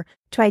family are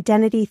to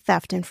identity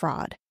theft and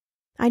fraud.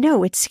 I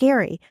know, it's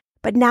scary,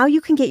 but now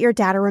you can get your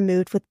data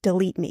removed with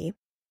Delete Me.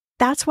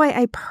 That's why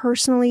I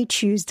personally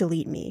choose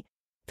Delete Me.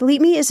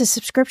 Delete Me is a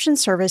subscription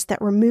service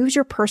that removes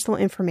your personal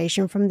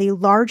information from the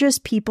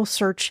largest people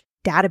search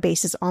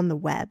databases on the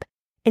web,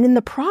 and in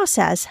the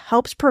process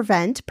helps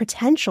prevent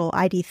potential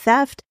ID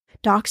theft,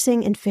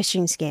 doxing, and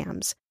phishing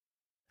scams.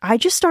 I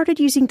just started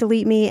using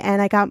Delete Me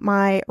and I got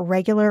my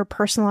regular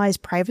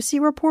personalized privacy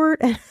report,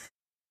 and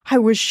I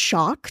was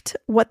shocked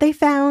what they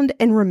found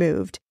and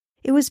removed.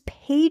 It was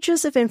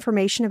pages of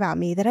information about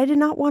me that I did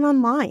not want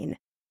online.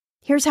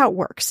 Here's how it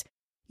works.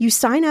 You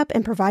sign up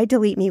and provide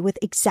Delete Me with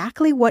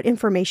exactly what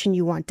information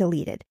you want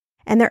deleted,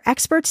 and their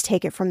experts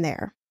take it from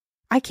there.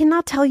 I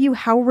cannot tell you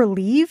how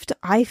relieved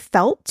I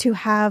felt to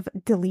have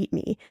Delete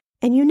Me.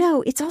 And you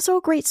know, it's also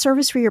a great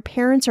service for your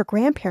parents or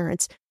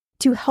grandparents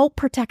to help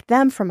protect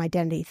them from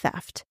identity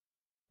theft.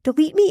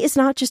 Delete Me is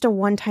not just a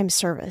one-time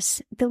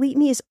service. Delete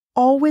Me is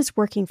always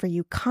working for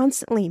you,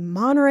 constantly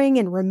monitoring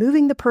and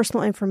removing the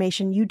personal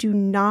information you do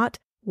not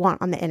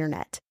want on the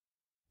internet.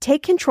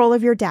 Take control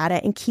of your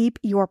data and keep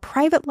your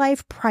private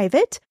life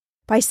private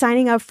by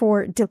signing up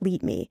for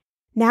Delete Me,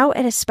 now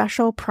at a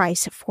special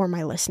price for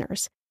my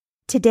listeners.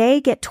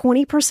 Today, get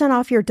 20%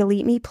 off your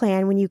Delete Me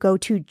plan when you go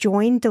to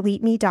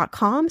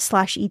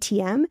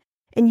joindeleteme.com/ETM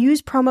and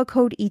use promo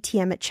code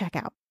ETM at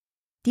checkout.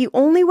 The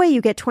only way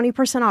you get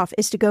 20% off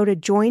is to go to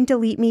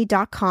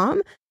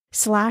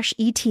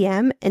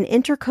joindeleteme.com/ETM and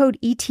enter code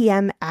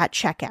ETM at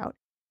checkout.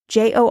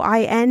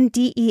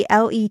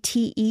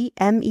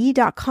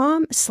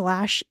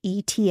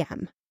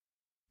 joindeleteme.com/ETM.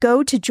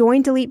 Go to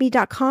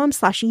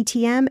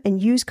joindeleteme.com/ETM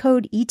and use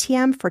code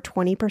ETM for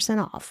 20%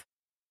 off.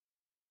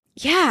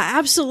 Yeah,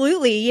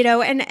 absolutely.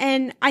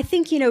 And I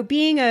think,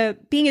 being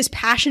as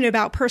passionate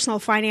about personal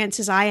finance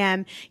as I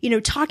am,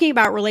 talking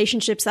about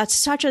relationships, that's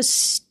such a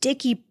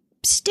sticky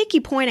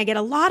point. I get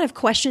a lot of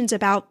questions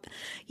about,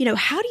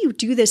 how do you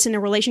do this in a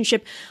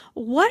relationship?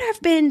 What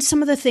have been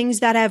some of the things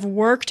that have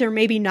worked or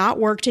maybe not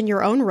worked in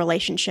your own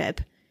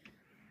relationship?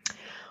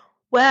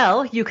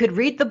 Well, you could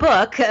read the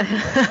book.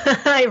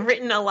 I've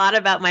written a lot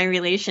about my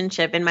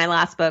relationship in my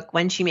last book,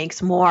 When She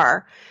Makes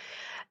More,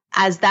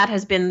 as that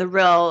has been the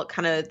real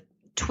kind of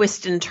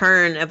twist and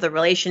turn of the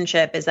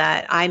relationship, is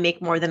that I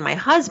make more than my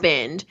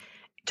husband.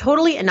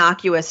 Totally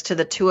innocuous to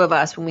the two of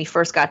us when we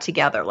first got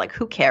together. Like,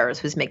 who cares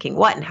who's making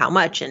what and how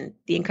much? And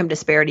the income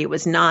disparity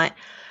was not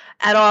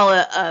at all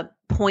a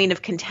point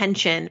of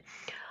contention.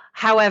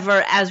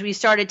 However, as we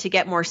started to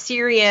get more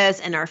serious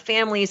and our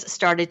families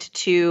started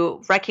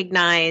to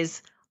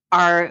recognize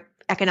our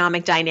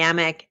economic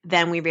dynamic,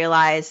 then we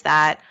realized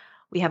that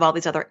we have all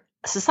these other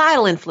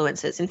societal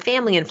influences and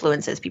family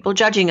influences, people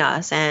judging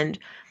us. And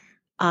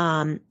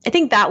I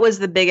think that was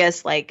the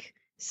biggest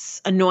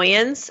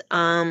annoyance,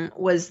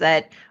 was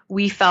that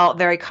we felt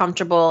very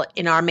comfortable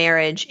in our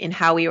marriage in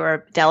how we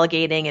were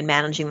delegating and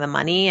managing the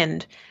money.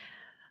 And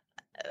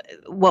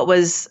what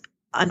was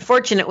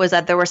unfortunate was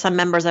that there were some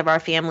members of our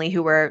family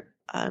who were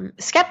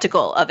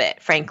skeptical of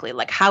it, frankly.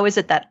 Like, how is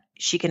it that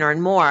she can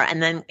earn more?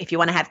 And then if you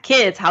want to have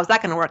kids, how's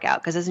that going to work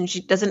out? Because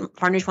doesn't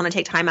Farnoosh want to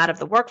take time out of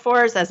the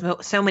workforce, as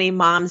so many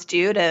moms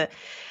do?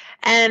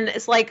 And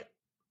it's like,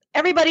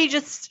 everybody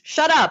just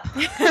shut up.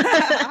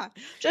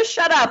 Just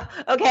shut up.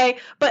 Okay.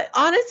 But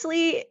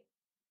honestly,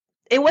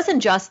 it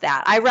wasn't just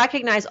that. I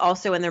recognize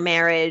also in their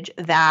marriage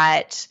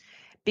that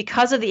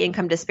because of the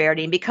income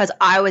disparity and because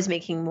I was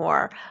making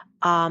more,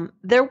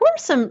 there were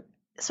some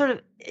sort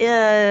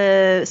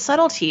of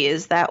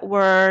subtleties that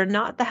were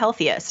not the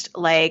healthiest.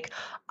 Like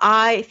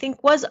I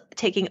think was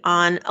taking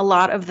on a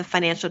lot of the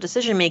financial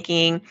decision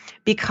making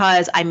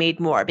because I made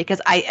more,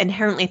 because I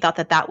inherently thought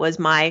that that was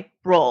my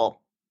role.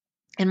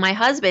 And my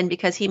husband,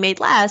 because he made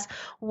less,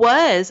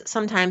 was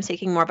sometimes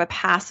taking more of a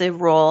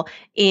passive role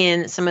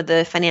in some of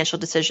the financial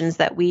decisions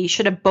that we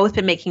should have both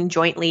been making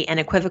jointly and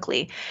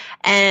equivocally.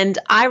 And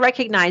I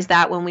recognized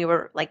that when we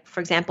were, like, for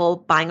example,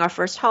 buying our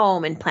first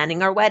home and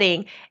planning our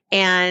wedding.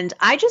 And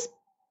I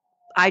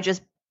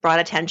just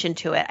brought attention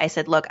to it. I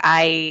said, look,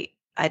 I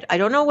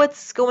don't know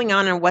what's going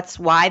on and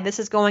why this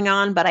is going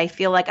on, but I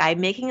feel like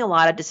I'm making a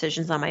lot of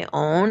decisions on my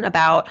own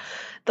about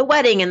the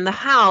wedding and the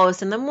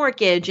house and the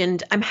mortgage,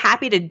 and I'm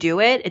happy to do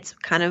it. It's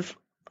kind of,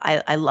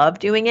 I love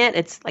doing it.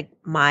 It's like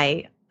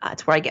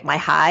it's where I get my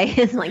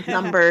high, like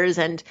numbers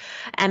and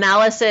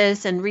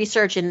analysis and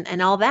research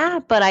and all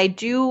that. But I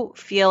do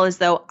feel as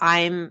though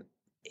I'm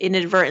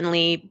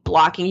inadvertently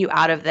blocking you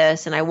out of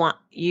this, and I want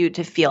you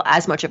to feel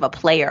as much of a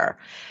player.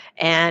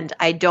 And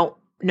I don't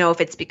know if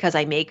it's because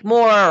I make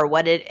more or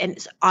what it, and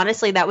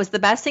honestly, that was the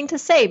best thing to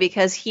say,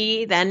 because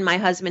my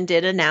husband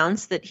did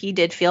announce that he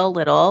did feel a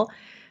little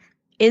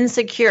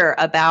insecure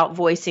about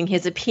voicing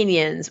his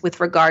opinions with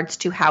regards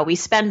to how we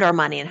spend our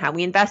money and how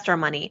we invest our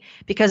money,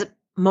 because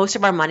most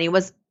of our money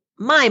was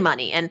my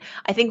money. And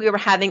I think we were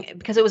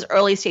because it was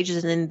early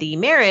stages in the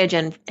marriage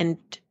and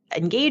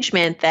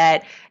engagement,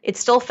 that it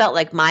still felt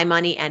like my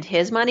money and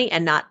his money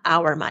and not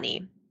our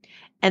money.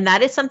 And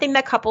that is something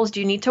that couples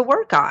do need to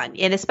work on,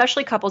 and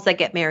especially couples that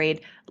get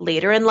married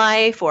later in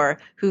life or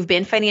who've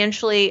been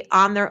financially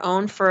on their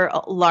own for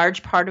a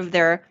large part of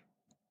their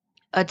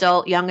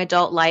young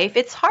adult life.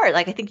 It's hard.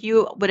 Like, I think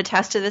you would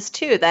attest to this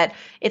too, that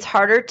it's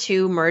harder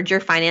to merge your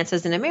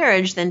finances in a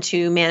marriage than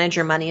to manage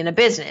your money in a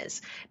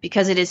business,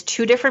 because it is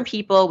two different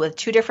people with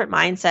two different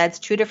mindsets,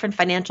 two different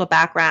financial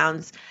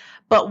backgrounds.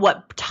 But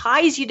what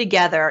ties you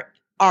together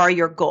are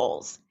your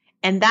goals.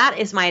 And that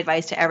is my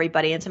advice to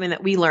everybody. And something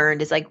that we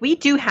learned is, like, we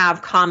do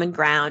have common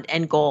ground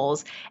and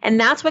goals. And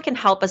that's what can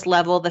help us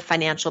level the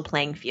financial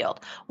playing field.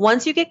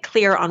 Once you get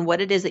clear on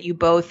what it is that you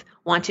both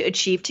want to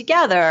achieve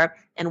together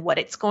and what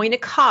it's going to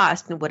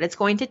cost and what it's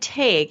going to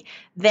take,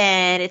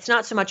 then it's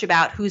not so much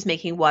about who's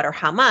making what or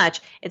how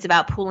much. It's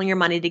about pooling your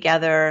money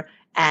together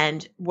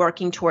and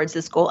working towards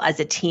this goal as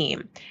a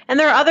team. And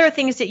there are other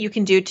things that you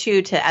can do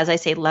too to, as I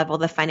say, level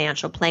the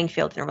financial playing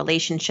field in a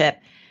relationship.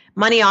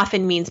 Money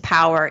often means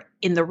power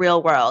in the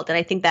real world. And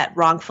I think that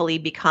wrongfully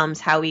becomes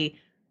how we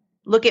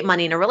look at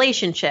money in a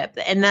relationship.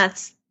 And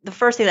that's the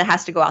first thing that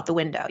has to go out the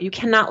window. You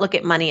cannot look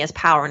at money as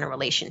power in a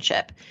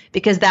relationship,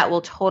 because that will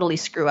totally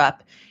screw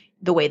up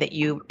the way that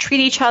you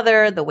treat each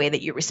other, the way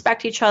that you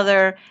respect each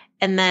other.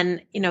 And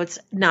then, it's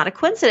not a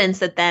coincidence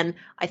that then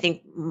I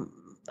think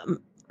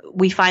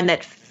we find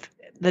that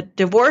the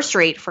divorce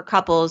rate for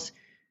couples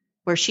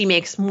where she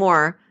makes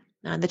more,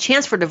 the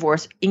chance for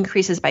divorce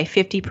increases by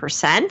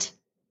 50%.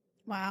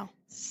 Wow.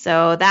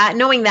 So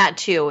knowing that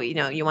too,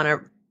 you want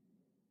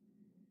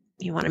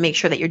to make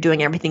sure that you're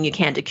doing everything you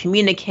can to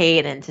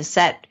communicate and to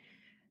set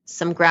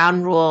some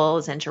ground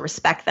rules and to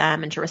respect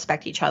them and to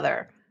respect each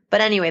other.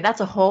 But anyway, that's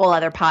a whole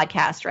other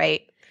podcast,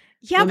 right?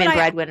 Yeah, Women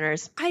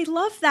breadwinners. I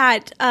love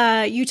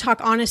that you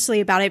talk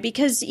honestly about it,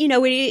 because, it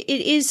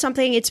is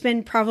something, it's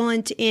been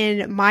prevalent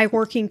in my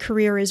working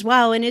career as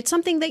well. And it's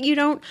something that you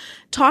don't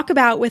talk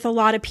about with a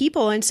lot of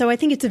people. And so I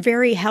think it's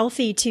very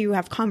healthy to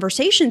have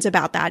conversations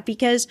about that,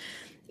 because,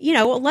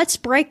 let's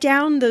break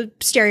down the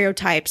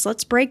stereotypes.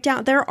 Let's break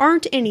down, there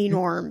aren't any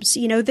norms.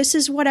 This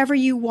is whatever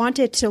you want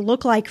it to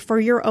look like for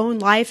your own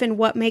life and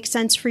what makes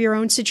sense for your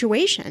own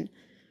situation.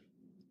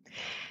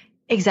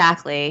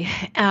 Exactly.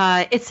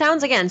 It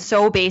sounds, again,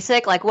 so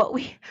basic. Like what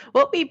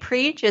we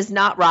preach is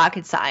not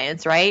rocket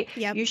science, right?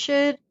 Yep. You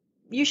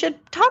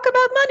should talk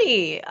about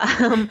money.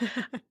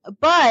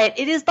 But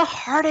it is the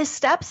hardest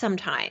step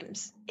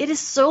sometimes. It is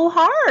so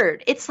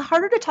hard. It's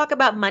harder to talk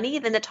about money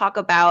than to talk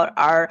about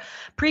our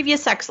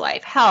previous sex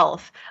life,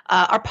 health,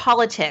 our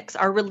politics,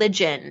 our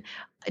religion,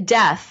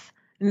 death.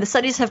 And the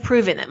studies have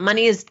proven that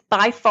money is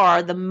by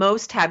far the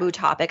most taboo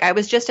topic. I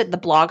was just at the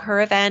Blog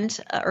Her event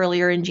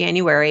earlier in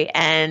January,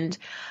 and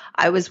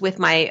I was with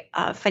my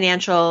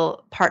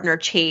financial partner,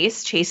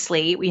 Chase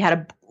Slate. We had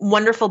a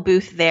wonderful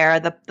booth there.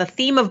 The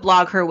theme of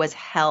Blog Her was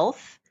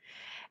health,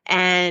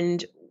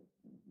 and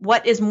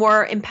what is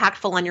more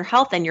impactful on your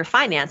health than your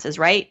finances,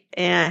 right?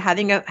 And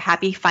having a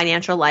happy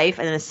financial life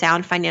and a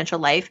sound financial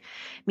life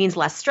means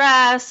less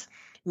stress,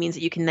 means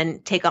that you can then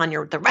take on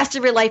the rest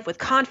of your life with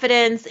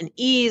confidence and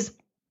ease.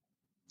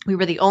 We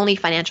were the only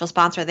financial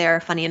sponsor there,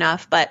 funny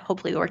enough, but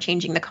hopefully we're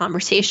changing the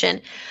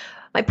conversation.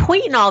 My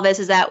point in all this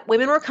is that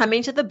women were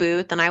coming to the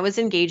booth and I was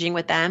engaging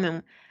with them,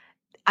 and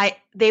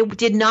they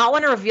did not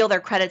want to reveal their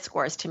credit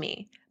scores to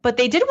me, but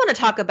they did want to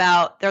talk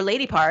about their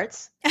lady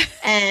parts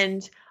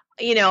and,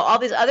 all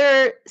these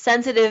other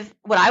sensitive,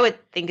 what I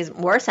would think is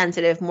more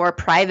sensitive, more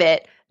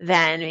private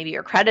than maybe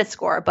your credit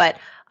score. But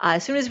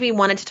as soon as we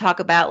wanted to talk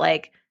about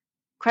like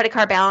credit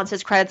card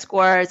balances, credit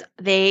scores,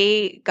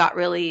 they got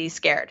really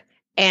scared.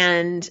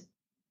 And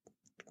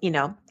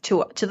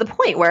to the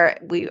point where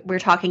we're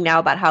talking now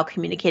about how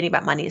communicating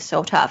about money is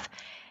so tough.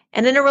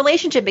 And in a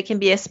relationship, it can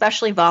be an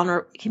especially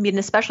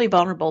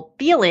vulnerable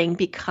feeling,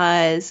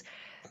 because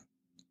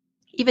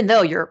even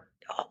though you're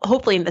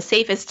hopefully in the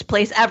safest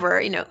place ever,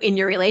 in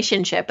your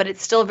relationship, but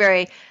it's still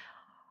very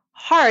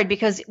hard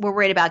because we're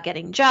worried about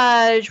getting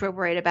judged. We're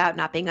worried about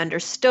not being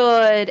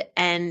understood.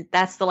 And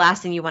that's the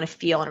last thing you want to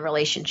feel in a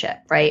relationship,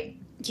 right?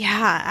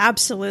 Yeah,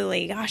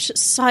 absolutely. Gosh,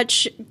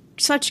 such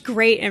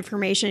great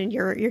information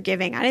you're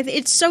giving. And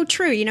it's so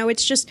true.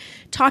 It's just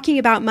talking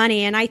about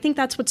money. And I think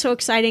that's what's so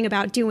exciting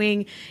about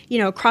doing,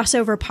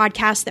 crossover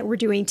podcast that we're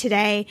doing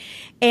today.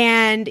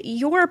 And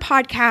your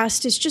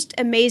podcast is just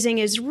amazing,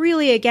 is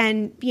really,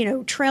 again,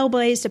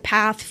 trailblazed a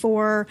path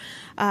for,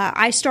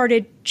 I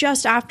started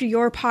just after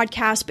your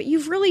podcast, but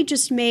you've really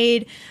just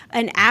made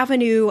an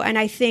avenue and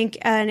I think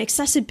an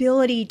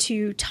accessibility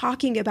to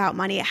talking about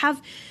money.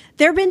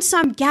 There been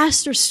some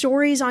guests or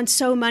stories on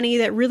So Money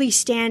that really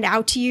stand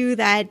out to you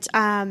that,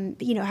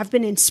 have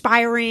been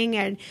inspiring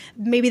and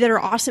maybe that are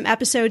awesome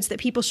episodes that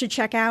people should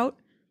check out?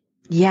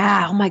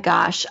 Yeah. Oh my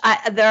gosh.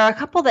 There are a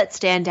couple that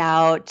stand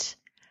out,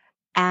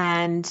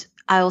 and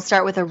I will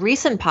start with a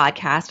recent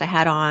podcast I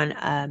had on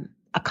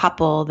a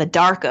couple, the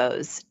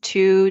Darkos,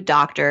 two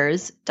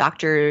doctors,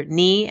 Dr.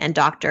 Nee and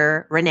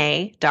Dr.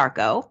 Renee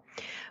Darko.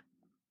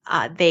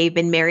 They've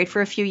been married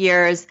for a few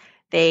years.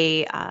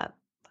 They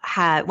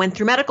went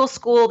through medical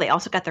school. They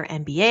also got their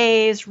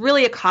MBAs,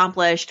 really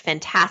accomplished,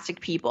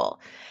 fantastic people.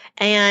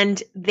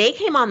 And they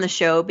came on the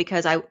show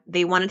because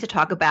they wanted to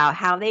talk about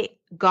how they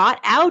got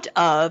out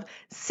of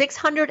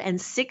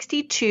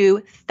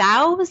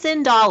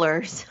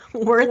 $662,000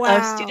 worth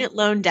of student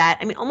loan debt.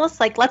 I mean, almost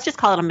like, let's just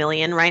call it $1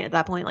 million, right? At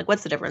that point, like,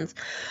 what's the difference?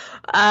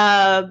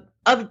 Of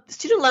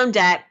student loan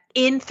debt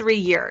in 3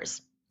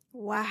 years.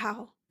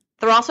 Wow.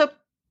 They're also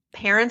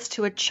parents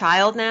to a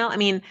child now. I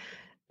mean,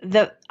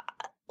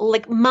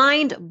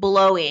 mind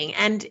blowing.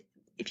 And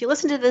if you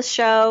listen to this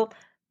show,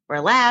 we're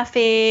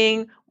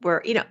laughing,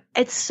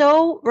 it's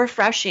so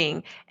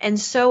refreshing and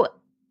so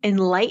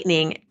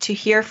enlightening to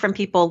hear from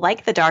people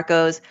like the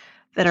Darkos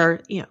that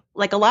are,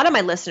 like a lot of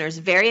my listeners,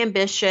 very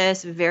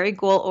ambitious, very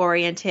goal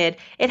oriented.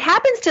 It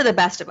happens to the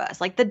best of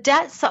us. Like the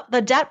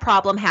debt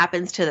problem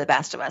happens to the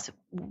best of us.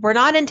 We're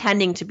not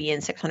intending to be in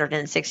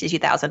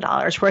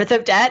 $662,000 worth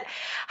of debt.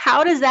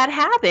 How does that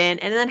happen?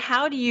 And then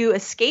how do you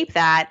escape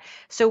that?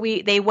 So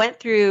they went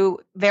through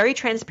very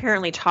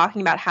transparently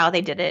talking about how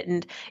they did it.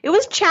 And it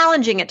was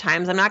challenging at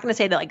times. I'm not going to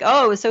say that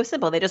it was so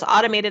simple. They just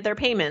automated their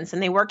payments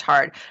and they worked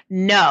hard.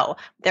 No,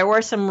 there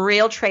were some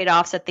real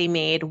trade-offs that they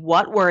made.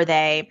 What were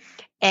they?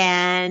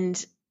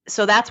 And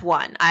so that's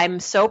one.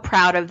 I'm so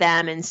proud of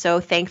them and so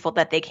thankful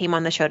that they came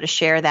on the show to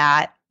share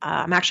that.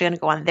 I'm actually going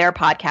to go on their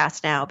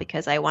podcast now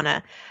because I want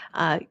to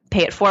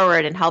pay it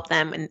forward and help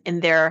them in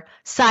their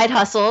side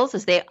hustles,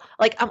 as they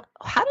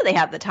how do they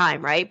have the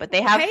time, right? But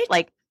they have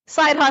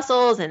side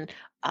hustles and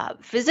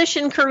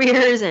physician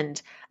careers,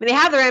 and I mean, they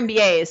have their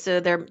MBAs, so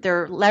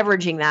they're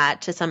leveraging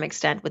that to some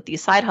extent with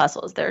these side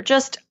hustles. They're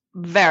just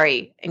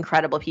very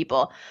incredible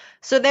people.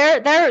 So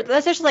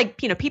that's just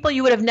people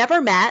you would have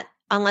never met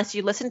unless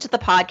you listened to the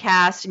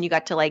podcast and you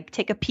got to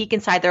take a peek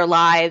inside their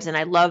lives. And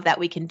I love that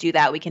we can do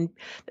that.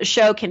 The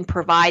show can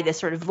provide this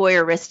sort of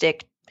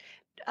voyeuristic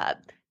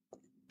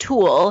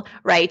tool,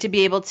 right, to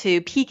be able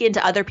to peek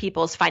into other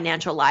people's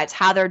financial lives,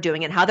 how they're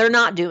doing it, how they're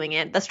not doing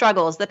it, the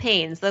struggles, the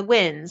pains, the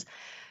wins.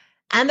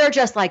 And they're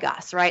just like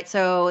us, right?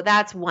 So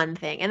that's one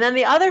thing. And then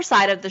the other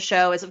side of the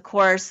show is, of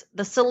course,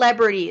 the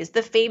celebrities,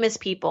 the famous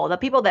people, the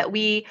people that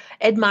we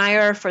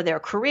admire for their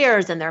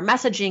careers and their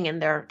messaging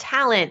and their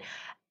talent.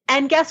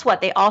 And guess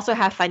what? They also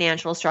have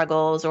financial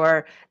struggles,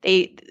 or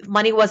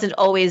money wasn't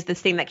always this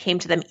thing that came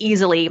to them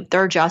easily.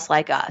 They're just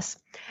like us.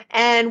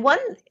 And one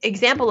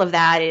example of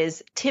that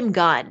is Tim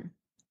Gunn,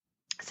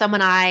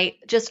 someone I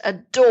just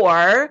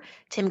adore.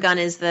 Tim Gunn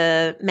is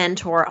the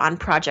mentor on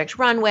Project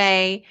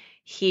Runway.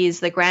 He's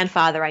the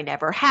grandfather I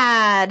never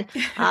had,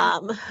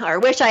 or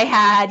wish I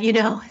had,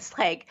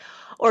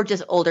 or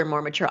just older,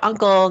 more mature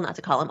uncle, not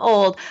to call him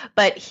old,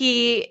 but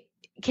he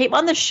came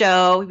on the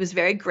show. He was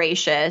very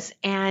gracious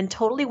and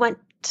totally went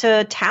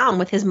to town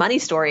with his money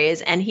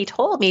stories. And he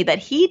told me that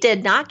he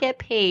did not get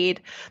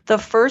paid the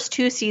first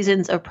 2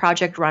 seasons of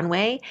Project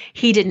Runway.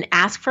 He didn't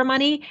ask for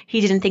money.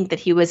 He didn't think that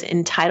he was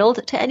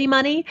entitled to any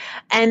money.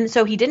 And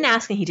so he didn't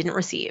ask and he didn't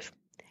receive.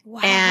 Wow.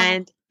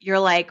 And you're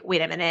like,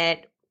 wait a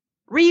minute,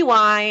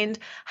 rewind.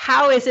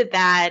 How is it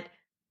that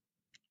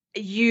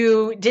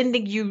you didn't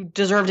think you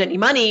deserved any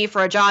money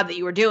for a job that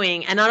you were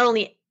doing? And not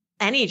only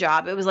any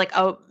job, it was like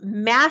a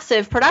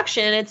massive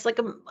production. It's like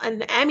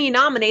an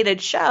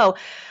Emmy-nominated show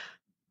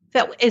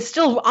that is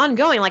still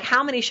ongoing. Like,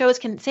 how many shows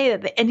can say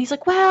that? And he's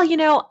like,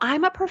 well,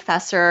 I'm a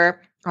professor,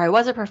 or I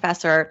was a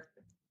professor.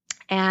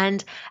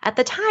 And at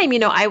the time,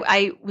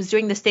 I was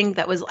doing this thing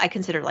that was, I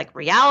considered like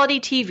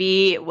reality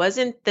TV. It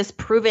wasn't this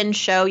proven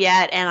show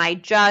yet. And I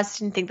just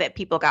didn't think that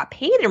people got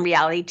paid in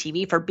reality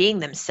TV for being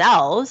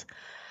themselves,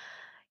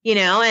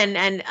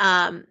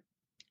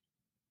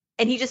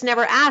 and he just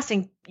never asked.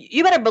 And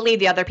you better believe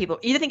the other people.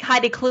 You think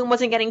Heidi Klum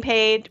wasn't getting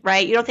paid,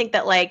 right? You don't think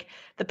that like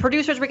the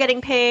producers were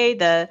getting paid,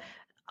 the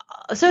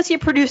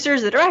associate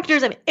producers, the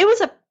directors. I mean, it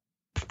was a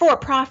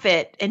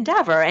for-profit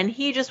endeavor, and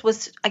he just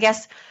was, I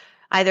guess,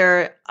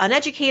 either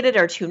uneducated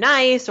or too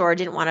nice, or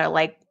didn't want to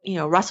like,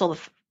 rustle,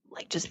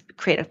 like just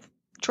create a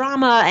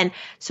drama. And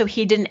so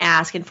he didn't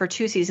ask. And for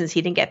 2 seasons,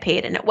 he didn't get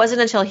paid. And it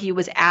wasn't until he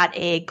was at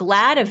a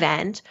GLAAD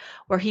event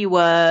where he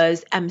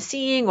was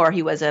emceeing or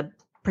he was a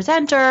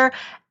presenter.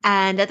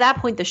 And at that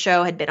point, the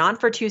show had been on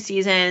for 2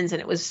 seasons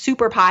and it was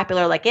super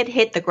popular. Like it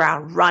hit the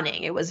ground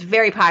running. It was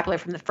very popular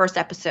from the first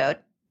episode.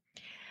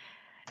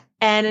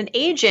 And an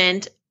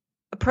agent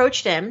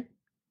approached him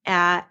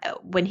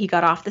when he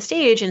got off the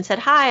stage and said,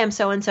 "Hi, I'm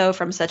so-and-so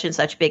from such and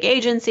such big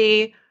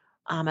agency.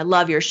 I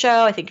love your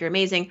show. I think you're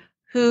amazing.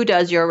 Who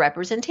does your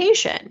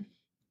representation?"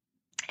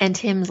 And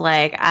Tim's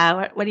like,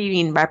 what do you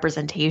mean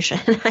representation?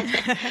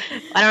 I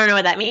don't know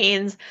what that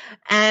means.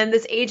 And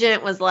this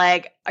agent was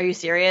like, "Are you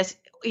serious?"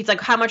 He's like,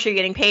 "How much are you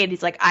getting paid?"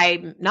 He's like,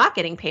 "I'm not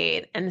getting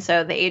paid." And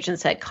so the agent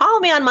said, "Call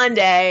me on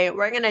Monday.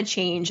 We're going to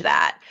change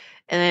that."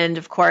 And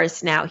of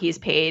course, now he's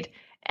paid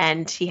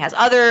and he has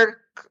other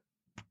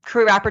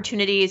career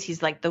opportunities.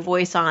 He's like the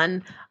voice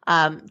on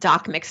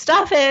Doc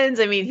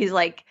McStuffins. I mean, he's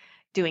like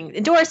doing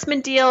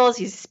endorsement deals.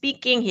 He's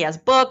speaking. He has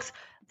books,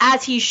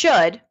 as he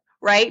should,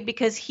 right?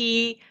 Because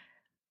he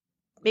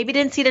maybe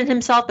didn't see it in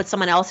himself, but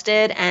someone else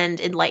did and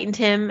enlightened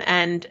him.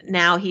 And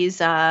now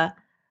he's,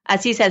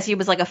 as he says, he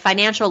was like a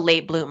financial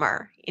late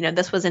bloomer.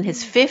 This was in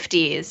his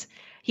 50s.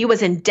 He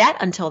was in debt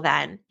until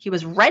then. He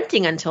was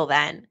renting until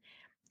then.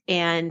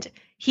 And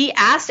he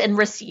asked and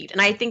received.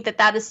 And I think that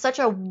that is such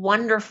a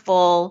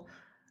wonderful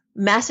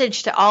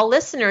message to all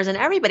listeners and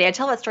everybody. I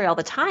tell that story all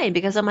the time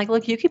because I'm like,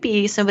 look, you could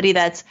be somebody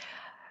that's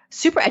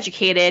super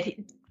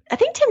educated. I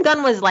think Tim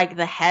Gunn was like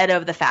the head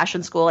of the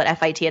fashion school at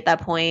FIT at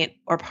that point,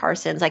 or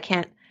Parsons. I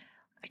can't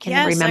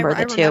remember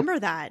the two. I remember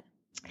that.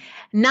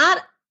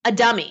 Not a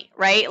dummy,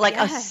 right? Like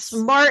Yes. a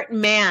smart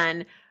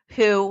man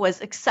who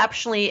was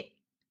exceptionally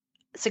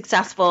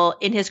successful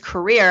in his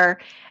career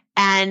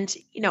and,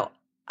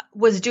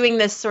 was doing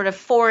this sort of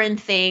foreign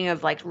thing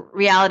of like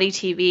reality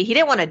TV. He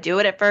didn't want to do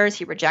it at first.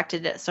 He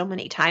rejected it so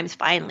many times.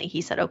 Finally,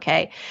 he said,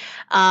 okay.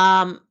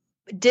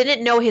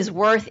 Didn't know his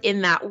worth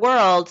in that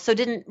world, so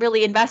didn't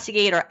really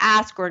investigate or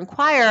ask or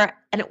inquire.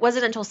 And it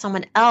wasn't until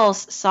someone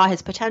else saw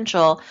his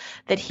potential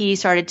that he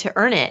started to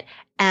earn it.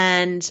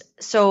 And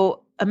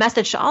so a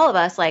message to all of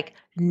us, like,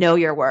 know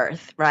your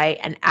worth, right?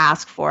 And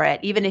ask for it.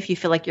 Even if you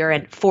feel like you're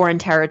in foreign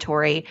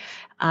territory,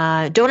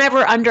 don't ever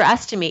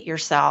underestimate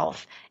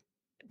yourself.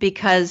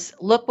 Because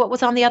look what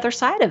was on the other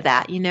side of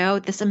that,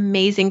 this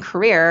amazing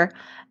career.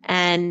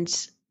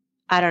 And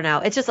I don't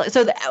know. It's just like,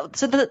 so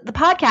the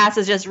podcast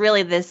is just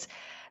really this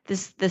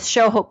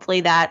show,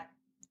 hopefully, that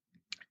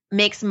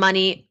makes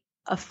money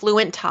a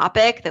fluent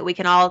topic that we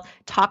can all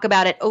talk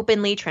about it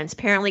openly,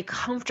 transparently,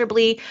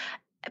 comfortably.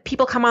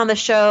 People come on the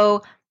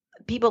show,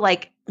 people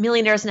like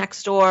Millionaires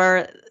Next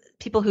Door,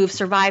 people who've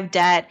survived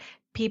debt,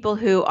 people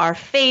who are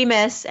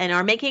famous and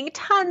are making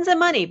tons of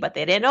money, but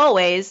they didn't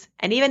always.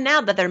 And even now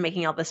that they're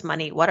making all this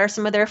money, what are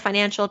some of their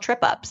financial trip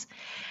ups?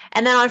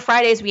 And then on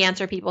Fridays, we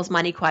answer people's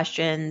money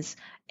questions.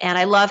 And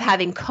I love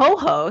having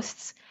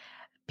co-hosts,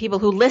 people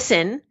who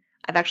listen.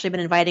 I've actually been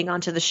inviting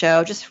onto the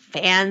show, just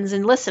fans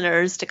and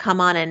listeners to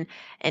come on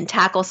and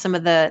tackle some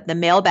of the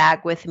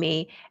mailbag with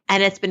me.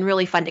 And it's been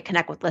really fun to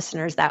connect with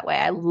listeners that way.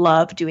 I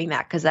love doing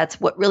that because that's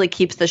what really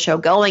keeps the show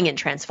going and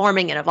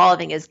transforming and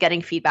evolving, is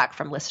getting feedback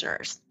from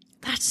listeners.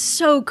 That's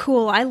so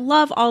cool. I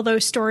love all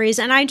those stories.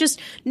 And I just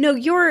know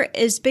you're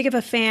as big of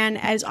a fan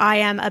as I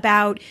am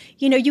about,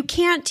 you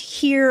can't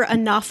hear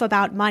enough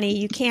about money.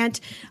 You can't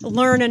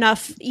learn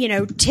enough,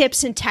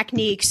 tips and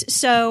techniques.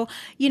 So,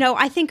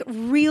 I think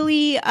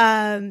really,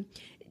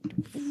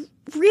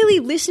 really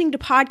listening to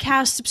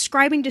podcasts,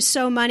 subscribing to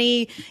So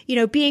Money,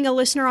 being a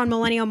listener on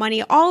Millennial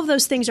Money, all of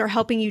those things are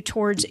helping you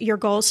towards your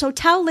goals. So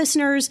tell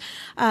listeners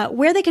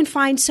where they can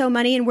find So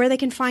Money and where they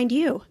can find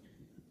you.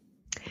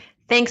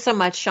 Thanks so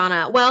much,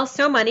 Shannah. Well,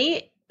 So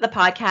Money, the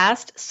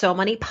podcast,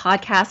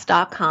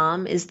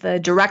 SoMoneyPodcast.com is the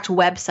direct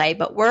website,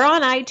 but we're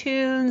on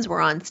iTunes,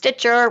 we're on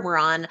Stitcher, we're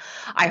on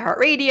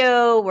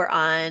iHeartRadio, we're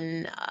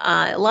on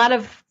a lot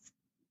of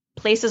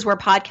places where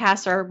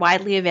podcasts are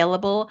widely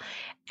available.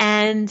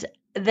 And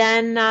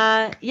then,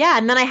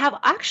 and then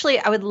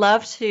I would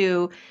love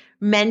to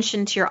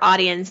mention to your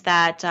audience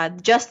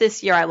that just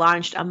this year I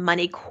launched a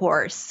money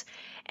course.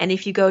 And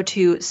if you go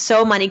to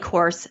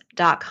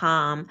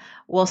SoMoneyCourse.com,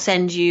 we'll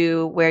send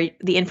you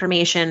the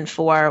information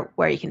for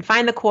where you can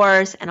find the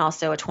course and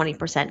also a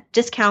 20%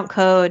 discount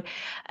code.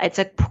 It's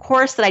a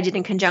course that I did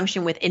in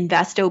conjunction with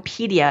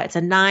Investopedia. It's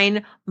a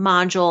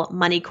 9-module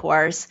money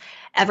course,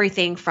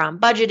 everything from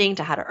budgeting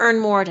to how to earn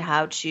more to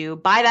how to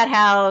buy that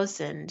house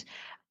and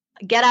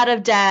get out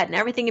of debt and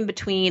everything in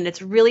between.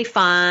 It's really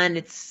fun.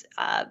 It's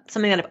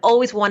something that I've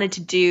always wanted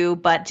to do,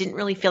 but didn't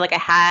really feel like I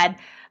had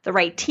the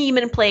right team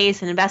in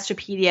place. And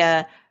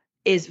Investopedia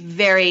is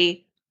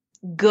very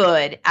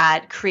good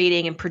at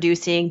creating and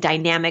producing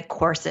dynamic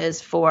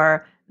courses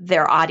for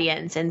their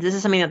audience. And this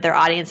is something that their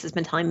audience has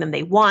been telling them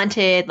they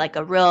wanted, like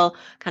a real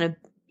kind of,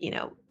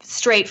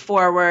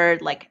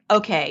 straightforward, like,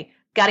 okay,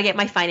 got to get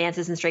my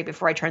finances in straight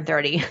before I turn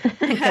 30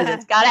 because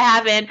it's got to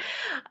happen.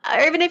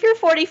 Or even if you're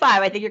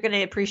 45, I think you're going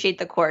to appreciate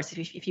the course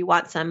if you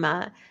want some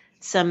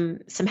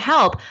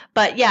help.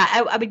 But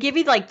yeah, I would give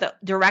you like the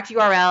direct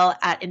URL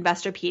at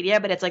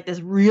Investopedia, but it's like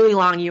this really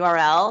long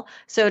URL.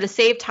 So to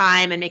save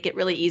time and make it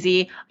really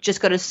easy,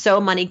 just go to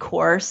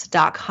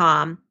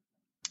somoneycourse.com.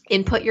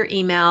 Input your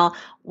email.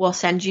 We'll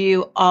send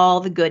you all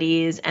the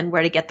goodies and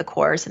where to get the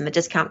course and the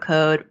discount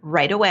code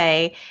right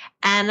away.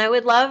 And I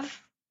would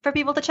love for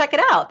people to check it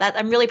out. That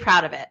I'm really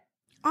proud of it.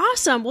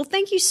 Awesome. Well,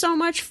 thank you so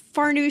much,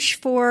 Farnoosh,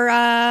 for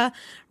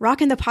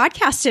rocking the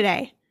podcast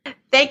today.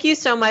 Thank you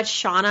so much,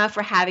 Shannah,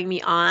 for having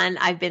me on.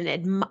 I've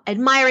been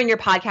admiring your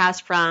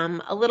podcast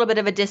from a little bit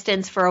of a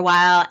distance for a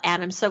while,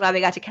 and I'm so glad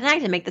we got to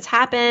connect and make this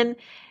happen.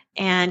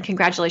 And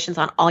congratulations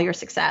on all your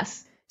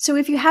success. So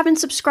if you haven't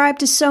subscribed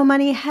to So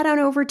Money, head on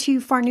over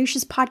to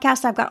Farnoosh's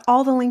podcast. I've got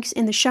all the links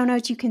in the show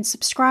notes. You can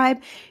subscribe.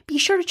 Be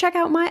sure to check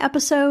out my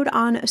episode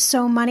on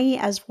So Money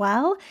as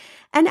well.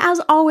 And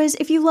as always,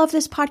 if you love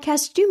this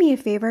podcast, do me a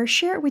favor,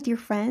 share it with your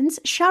friends,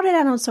 shout it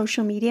out on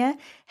social media,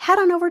 head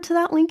on over to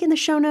that link in the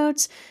show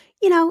notes.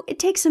 It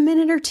takes a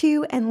minute or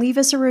two, and leave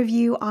us a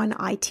review on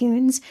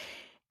iTunes.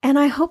 And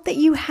I hope that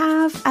you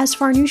have, as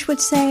Farnoosh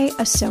would say,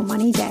 a So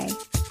Money day.